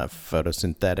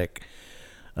photosynthetic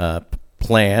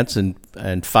plants and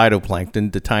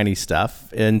phytoplankton, the tiny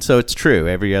stuff. And so it's true.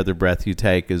 Every other breath you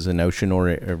take is an ocean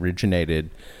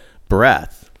originated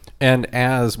breath. And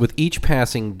as with each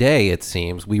passing day, it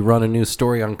seems, we run a new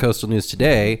story on Coastal News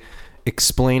Today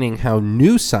explaining how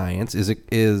new science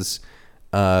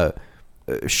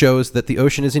shows that the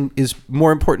ocean is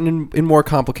more important in more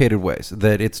complicated ways,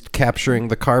 that it's capturing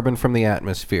the carbon from the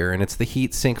atmosphere and it's the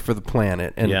heat sink for the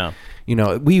planet. And you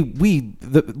know,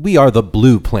 we are the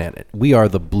blue planet. We are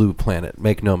the blue planet.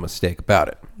 Make no mistake about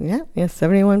it. Yeah,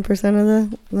 71%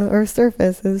 of the Earth's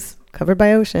surface is covered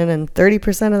by ocean, and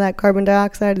 30% of that carbon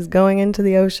dioxide is going into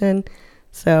the ocean.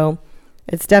 So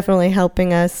it's definitely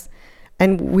helping us,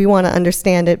 and we want to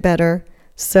understand it better.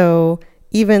 So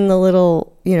even the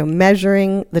little,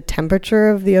 measuring the temperature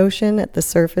of the ocean at the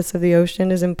surface of the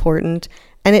ocean is important.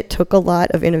 And it took a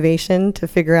lot of innovation to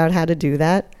figure out how to do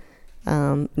that.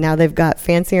 Now they've got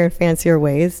fancier and fancier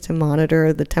ways to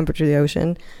monitor the temperature of the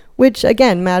ocean, which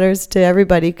again matters to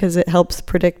everybody because it helps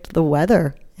predict the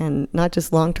weather, and not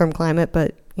just long-term climate,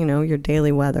 but, your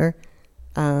daily weather.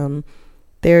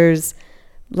 There's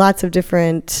lots of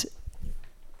different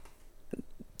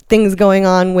things going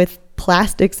on with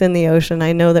plastics in the ocean.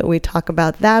 I know that we talk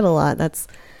about that a lot. That's,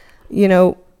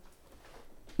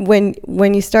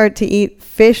 when you start to eat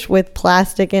fish with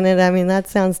plastic in it, I mean, that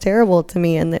sounds terrible to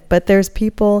me. But there's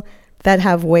people that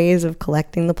have ways of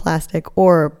collecting the plastic,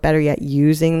 or better yet,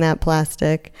 using that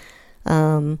plastic.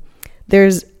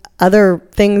 There's other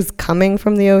things coming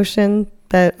from the ocean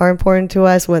that are important to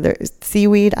us, whether it's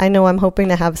seaweed. I know I'm hoping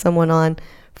to have someone on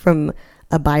from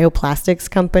a bioplastics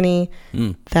company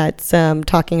that's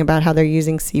talking about how they're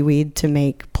using seaweed to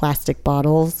make plastic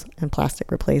bottles and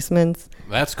plastic replacements.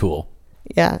 That's cool.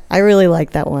 Yeah, I really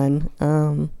like that one.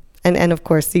 And of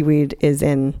course, seaweed is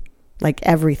in like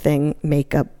everything,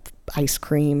 makeup, ice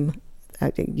cream.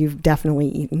 You've definitely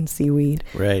eaten seaweed.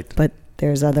 Right. But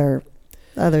there's other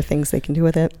things they can do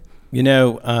with it.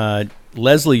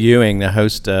 Leslie Ewing, the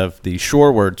host of the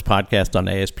Shorewords podcast on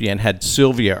ASPN, had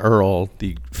Sylvia Earle,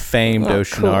 the famed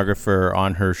oceanographer,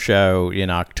 on her show in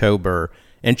October.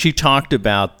 And she talked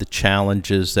about the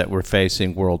challenges that we're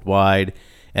facing worldwide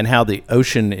and how the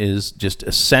ocean is just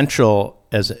essential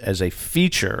as a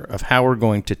feature of how we're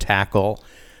going to tackle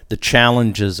the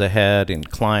challenges ahead in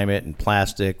climate and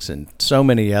plastics and so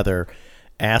many other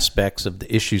aspects of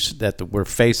the issues that we're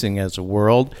facing as a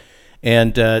world.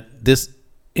 And this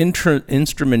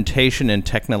instrumentation and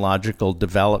technological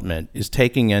development is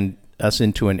taking us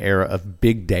into an era of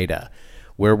big data,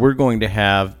 where we're going to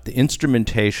have the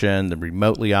instrumentation, the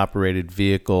remotely operated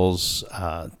vehicles,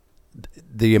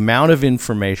 the amount of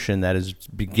information that is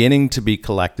beginning to be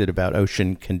collected about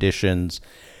ocean conditions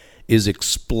is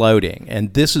exploding.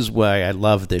 And this is why I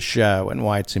love this show, and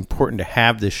why it's important to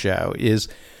have this show, is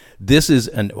this is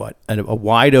a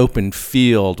wide open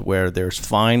field where there's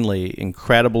finally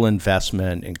incredible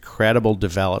investment, incredible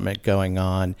development going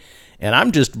on. And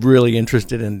I'm just really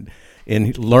interested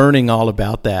in learning all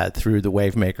about that through the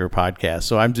Wavemaker podcast.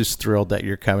 So I'm just thrilled that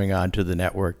you're coming on to the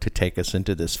network to take us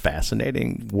into this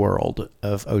fascinating world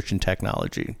of ocean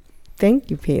technology. Thank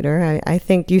you, Peter. I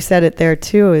think you said it there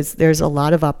too, is there's a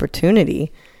lot of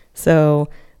opportunity. So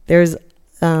there's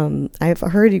I've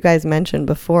heard you guys mention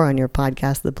before on your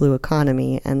podcast the blue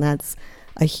economy, and that's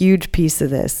a huge piece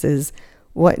of this. Is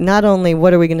not only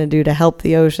what are we going to do to help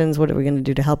the oceans, what are we going to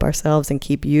do to help ourselves and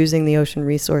keep using the ocean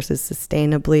resources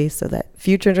sustainably so that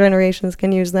future generations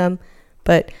can use them,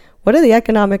 but what are the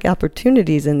economic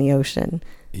opportunities in the ocean?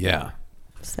 Yeah.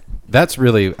 So. That's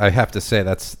really, I have to say,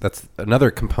 that's another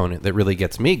component that really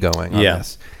gets me going on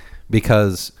this,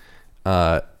 because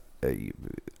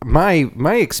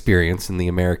my experience in the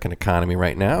American economy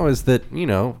right now is that,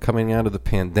 coming out of the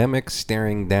pandemic,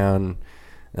 staring down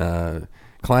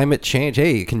climate change,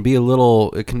 it can be a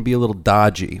little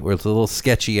dodgy, or it's a little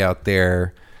sketchy out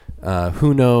there.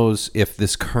 Who knows if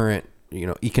this current,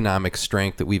 economic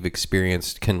strength that we've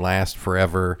experienced can last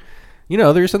forever.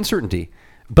 There's uncertainty.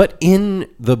 But in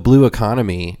the blue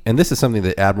economy, and this is something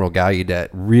that Admiral Gallaudet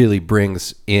really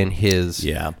brings in his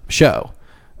show,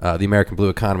 the American Blue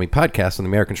Economy podcast on the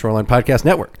American Shoreline Podcast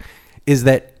Network, is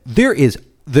that there is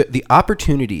the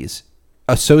opportunities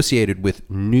associated with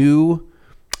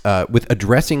with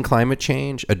addressing climate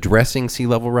change, addressing sea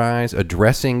level rise,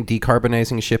 addressing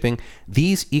decarbonizing shipping.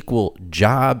 These equal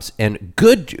jobs and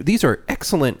these are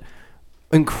excellent,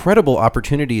 incredible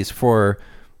opportunities for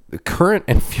current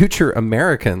and future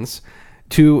Americans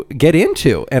to get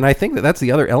into. And I think that that's the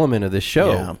other element of this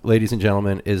show, ladies and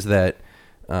gentlemen, is that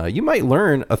you might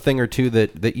learn a thing or two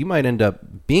that you might end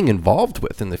up being involved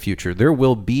with in the future. There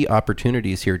will be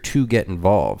opportunities here to get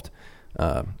involved.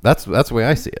 That's the way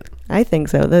I see it. I think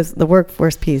so. The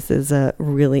workforce piece is a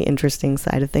really interesting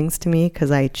side of things to me,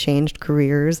 because I changed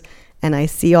careers and I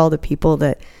see all the people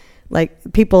that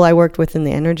like people I worked with in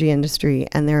the energy industry,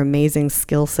 and their amazing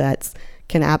skill sets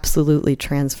can absolutely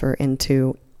transfer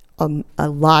into a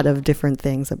lot of different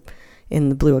things in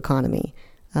the blue economy.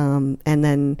 And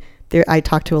then I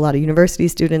talked to a lot of university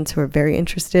students who are very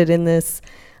interested in this.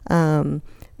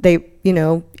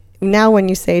 Now when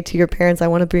you say to your parents, I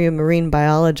want to be a marine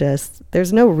biologist,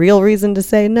 there's no real reason to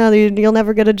say, no, you'll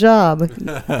never get a job.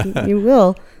 You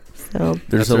will. So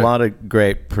there's a lot of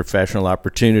great professional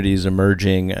opportunities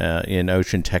emerging in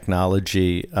ocean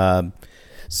technology.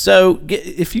 So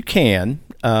if you can,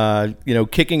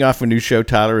 kicking off a new show,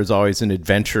 Tyler, is always an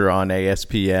adventure on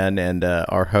ASPN, and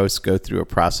our hosts go through a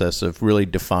process of really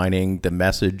defining the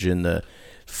message and the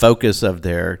focus of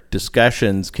their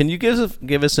discussions. Can you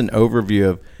give us an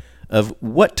overview of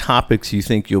what topics you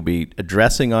think you'll be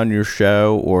addressing on your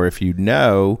show, or if you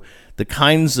know the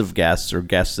kinds of guests or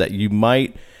guests that you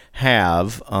might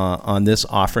have on this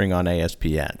offering on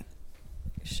ASPN?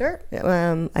 Sure.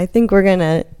 I think we're going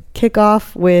to kick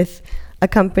off with a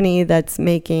company that's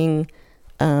making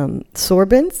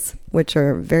sorbents, which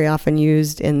are very often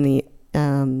used in the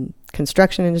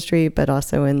construction industry, but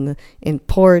also in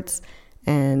ports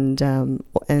and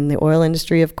the oil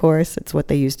industry, of course. It's what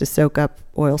they use to soak up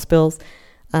oil spills.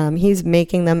 He's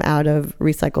making them out of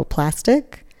recycled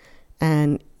plastic,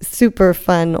 and super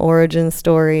fun origin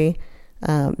story.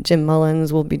 Jim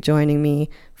Mullins will be joining me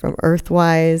from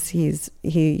Earthwise.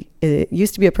 He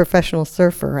used to be a professional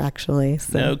surfer, actually.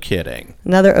 So no kidding.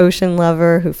 Another ocean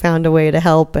lover who found a way to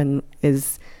help and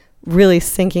is really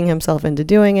sinking himself into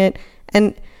doing it.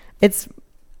 And it's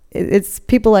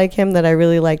people like him that I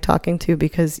really like talking to,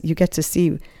 because you get to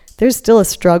see there's still a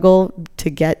struggle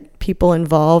to get people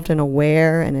involved and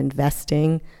aware and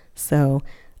investing. So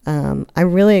I'm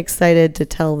really excited to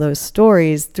tell those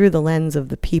stories through the lens of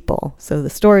the people. So the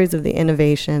stories of the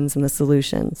innovations and the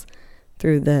solutions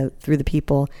through the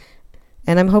people.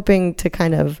 And I'm hoping to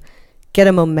kind of get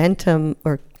a momentum,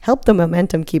 or help the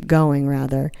momentum keep going,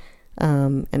 rather,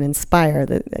 and inspire.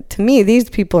 To me, these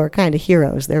people are kind of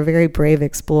heroes. They're very brave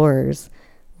explorers,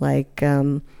 like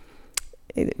to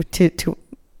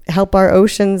help our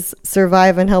oceans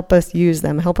survive and help us use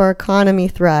them, help our economy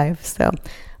thrive. So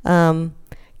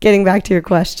getting back to your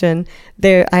question,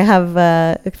 I have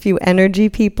a few energy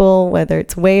people, whether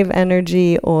it's wave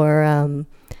energy or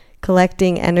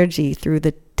collecting energy through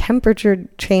the temperature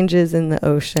changes in the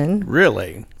ocean.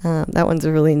 Really? That one's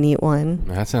a really neat one.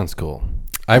 That sounds cool.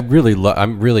 I'm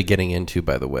really getting into,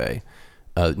 by the way,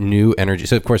 new energy.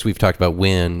 So of course we've talked about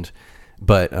wind,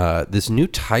 but this new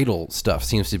tidal stuff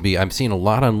seems to be, I'm seeing a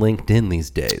lot on LinkedIn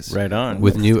these days. Right on.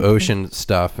 With new ocean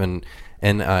stuff. And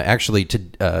actually,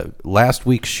 to last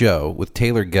week's show with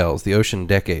Taylor Gells, the Ocean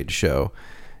Decade show,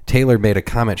 Taylor made a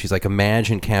comment. She's like,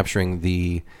 imagine capturing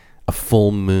a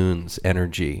full moon's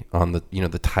energy on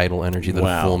the tidal energy of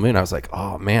the full moon. I was like,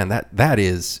 oh man,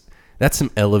 that's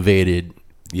some elevated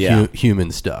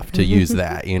human stuff to use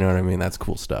that. You know what I mean? That's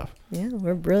cool stuff. Yeah,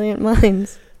 we're brilliant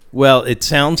minds. Well, it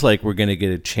sounds like we're going to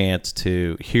get a chance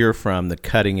to hear from the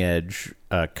cutting edge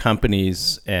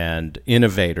companies and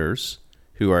innovators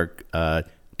who are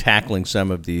tackling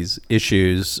some of these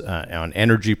issues on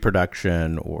energy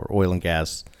production or oil and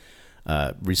gas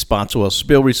oil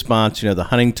spill response. The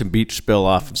Huntington Beach spill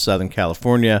off of Southern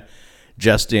California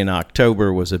just in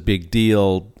October was a big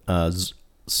deal.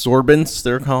 Sorbents,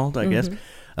 they're called, I guess,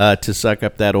 to suck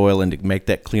up that oil and to make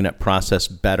that cleanup process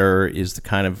better is the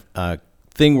kind of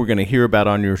thing we're going to hear about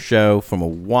on your show from a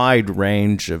wide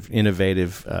range of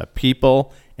innovative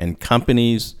people and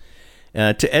companies.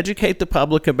 To educate the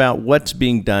public about what's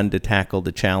being done to tackle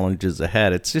the challenges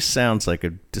ahead. It just sounds like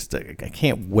I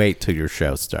can't wait till your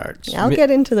show starts. Yeah, I'll get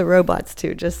into the robots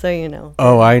too, just so you know.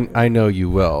 Oh, I know you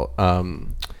will.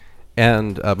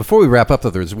 And before we wrap up, though,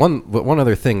 there's one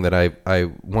other thing that I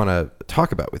want to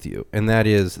talk about with you, and that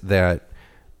is that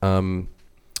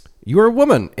you're a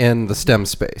woman in the STEM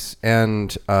space,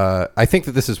 and I think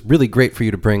that this is really great for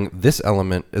you to bring this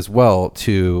element as well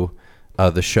to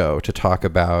the show, to talk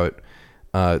about.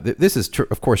 This is,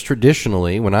 of course,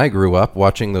 traditionally, when I grew up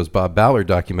watching those Bob Ballard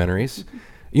documentaries,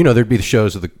 there'd be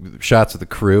the shots of the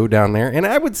crew down there, and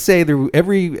I would say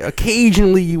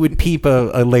occasionally you would peep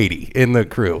a lady in the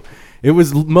crew. It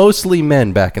was mostly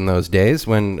men back in those days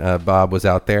when Bob was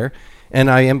out there, and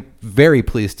I am very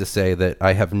pleased to say that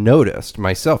I have noticed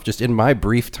myself, just in my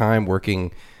brief time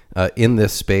working in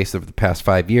this space of the past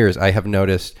 5 years, I have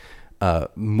noticed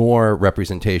more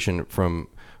representation from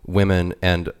women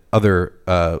and other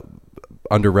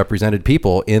underrepresented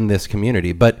people in this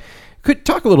community. But could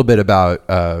talk a little bit about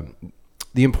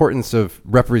the importance of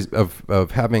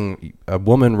having a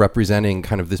woman representing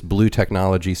kind of this blue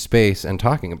technology space and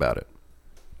talking about it.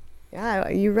 Yeah,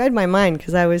 you read my mind,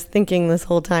 because I was thinking this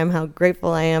whole time how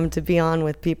grateful I am to be on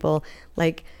with people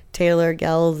like Taylor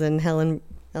Gels and Helen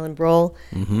Brohl.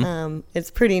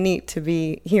 It's pretty neat to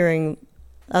be hearing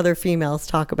other females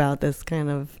talk about this kind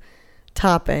of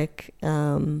topic.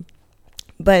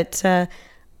 But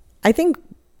I think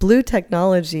blue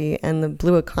technology and the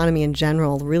blue economy in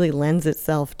general really lends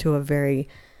itself to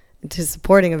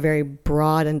supporting a very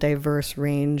broad and diverse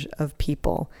range of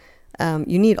people.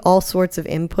 You need all sorts of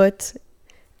input,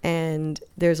 and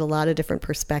there's a lot of different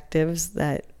perspectives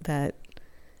that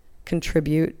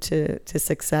contribute to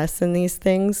success in these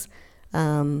things.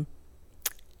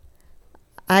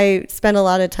 I spent a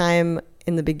lot of time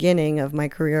in the beginning of my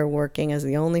career working as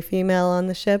the only female on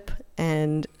the ship,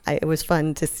 and it was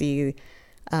fun to see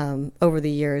over the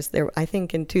years. I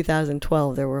think in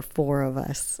 2012 there were 4 of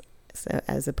us,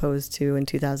 as opposed to in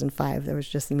 2005 there was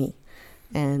just me,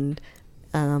 and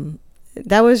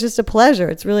that was just a pleasure.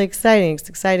 It's really exciting. It's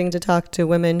exciting to talk to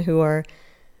women who are,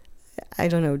 I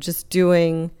don't know, just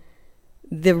doing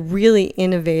the really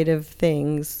innovative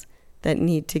things that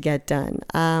need to get done.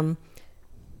 I'm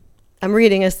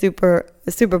reading a super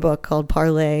book called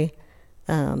Parlay,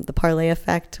 The Parlay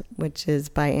Effect, which is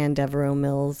by Anne Devereaux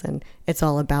Mills, and it's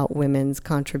all about women's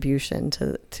contribution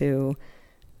to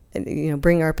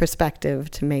bring our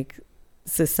perspective to make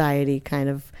society kind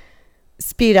of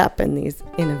speed up in these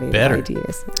innovative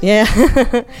ideas. Yeah.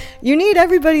 You need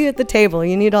everybody at the table.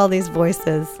 You need all these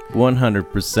voices.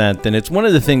 100%. And it's one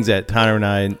of the things that Tyler and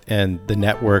I and the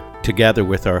network, together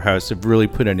with our hosts, have really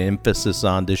put an emphasis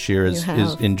on this year is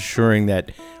ensuring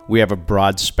that we have a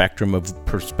broad spectrum of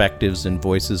perspectives and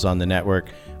voices on the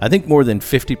network. I think more than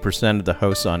 50% of the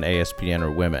hosts on ASPN are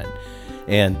women.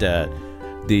 And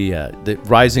the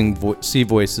Rising Sea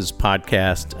Voices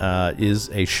podcast is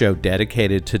a show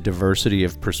dedicated to diversity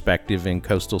of perspective in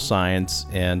coastal science,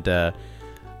 and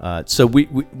so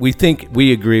we think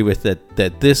we agree with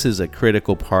that this is a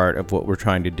critical part of what we're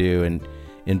trying to do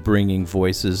in bringing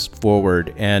voices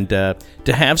forward, and to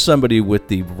have somebody with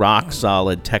the rock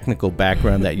solid technical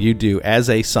background that you do as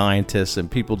a scientist.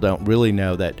 And people don't really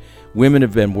know that women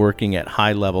have been working at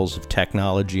high levels of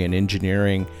technology and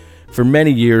engineering for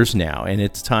many years now, and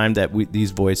it's time that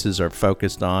these voices are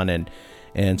focused on,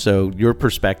 and so your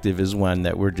perspective is one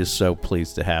that we're just so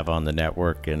pleased to have on the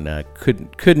network, and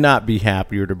could not be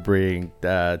happier to bring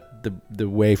the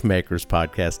Wavemakers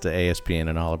podcast to ASPN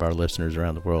and all of our listeners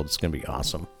around the world. It's going to be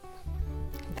awesome.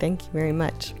 Thank you very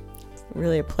much. It's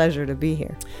really a pleasure to be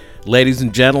here. Ladies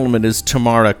and gentlemen, is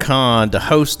Tamara Khan, the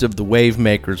host of the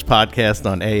Wavemakers podcast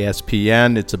on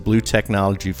ASPN. It's a Blue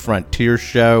Technology Frontier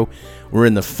show. We're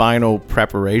in the final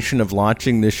preparation of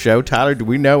launching this show. Tyler, do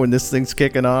we know when this thing's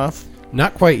kicking off?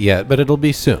 Not quite yet, but it'll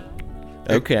be soon.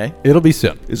 Okay. It'll be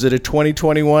soon. Is it a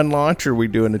 2021 launch, or are we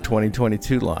doing a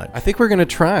 2022 launch? I think we're going to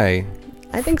try.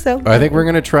 I think so. I think we're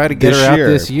going to try to get her out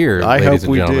this year. I hope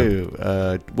we gentlemen.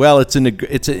 do. Well, it's an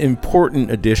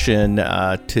important addition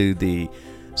to the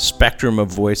spectrum of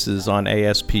voices on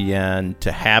ASPN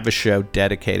to have a show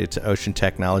dedicated to ocean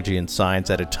technology and science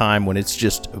at a time when it's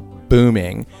just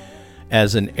booming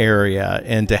as an area,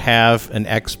 and to have an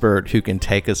expert who can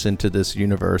take us into this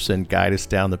universe and guide us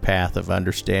down the path of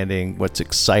understanding what's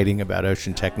exciting about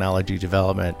ocean technology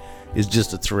development is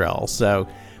just a thrill. So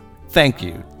thank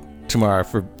you, Tamara,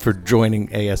 for joining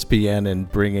ASPN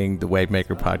and bringing the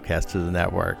Wavemaker podcast to the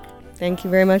network. Thank you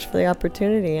very much for the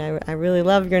opportunity. I really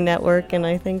love your network, and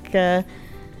I think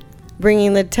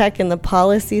bringing the tech and the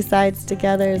policy sides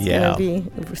together is going to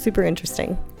be super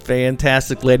interesting.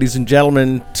 Fantastic. Ladies and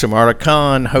gentlemen, Tamara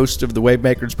Khan, host of the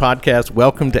Wavemakers podcast.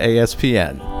 Welcome to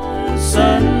ASPN.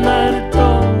 Sunlight at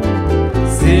dawn,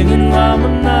 singing Mama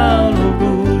now.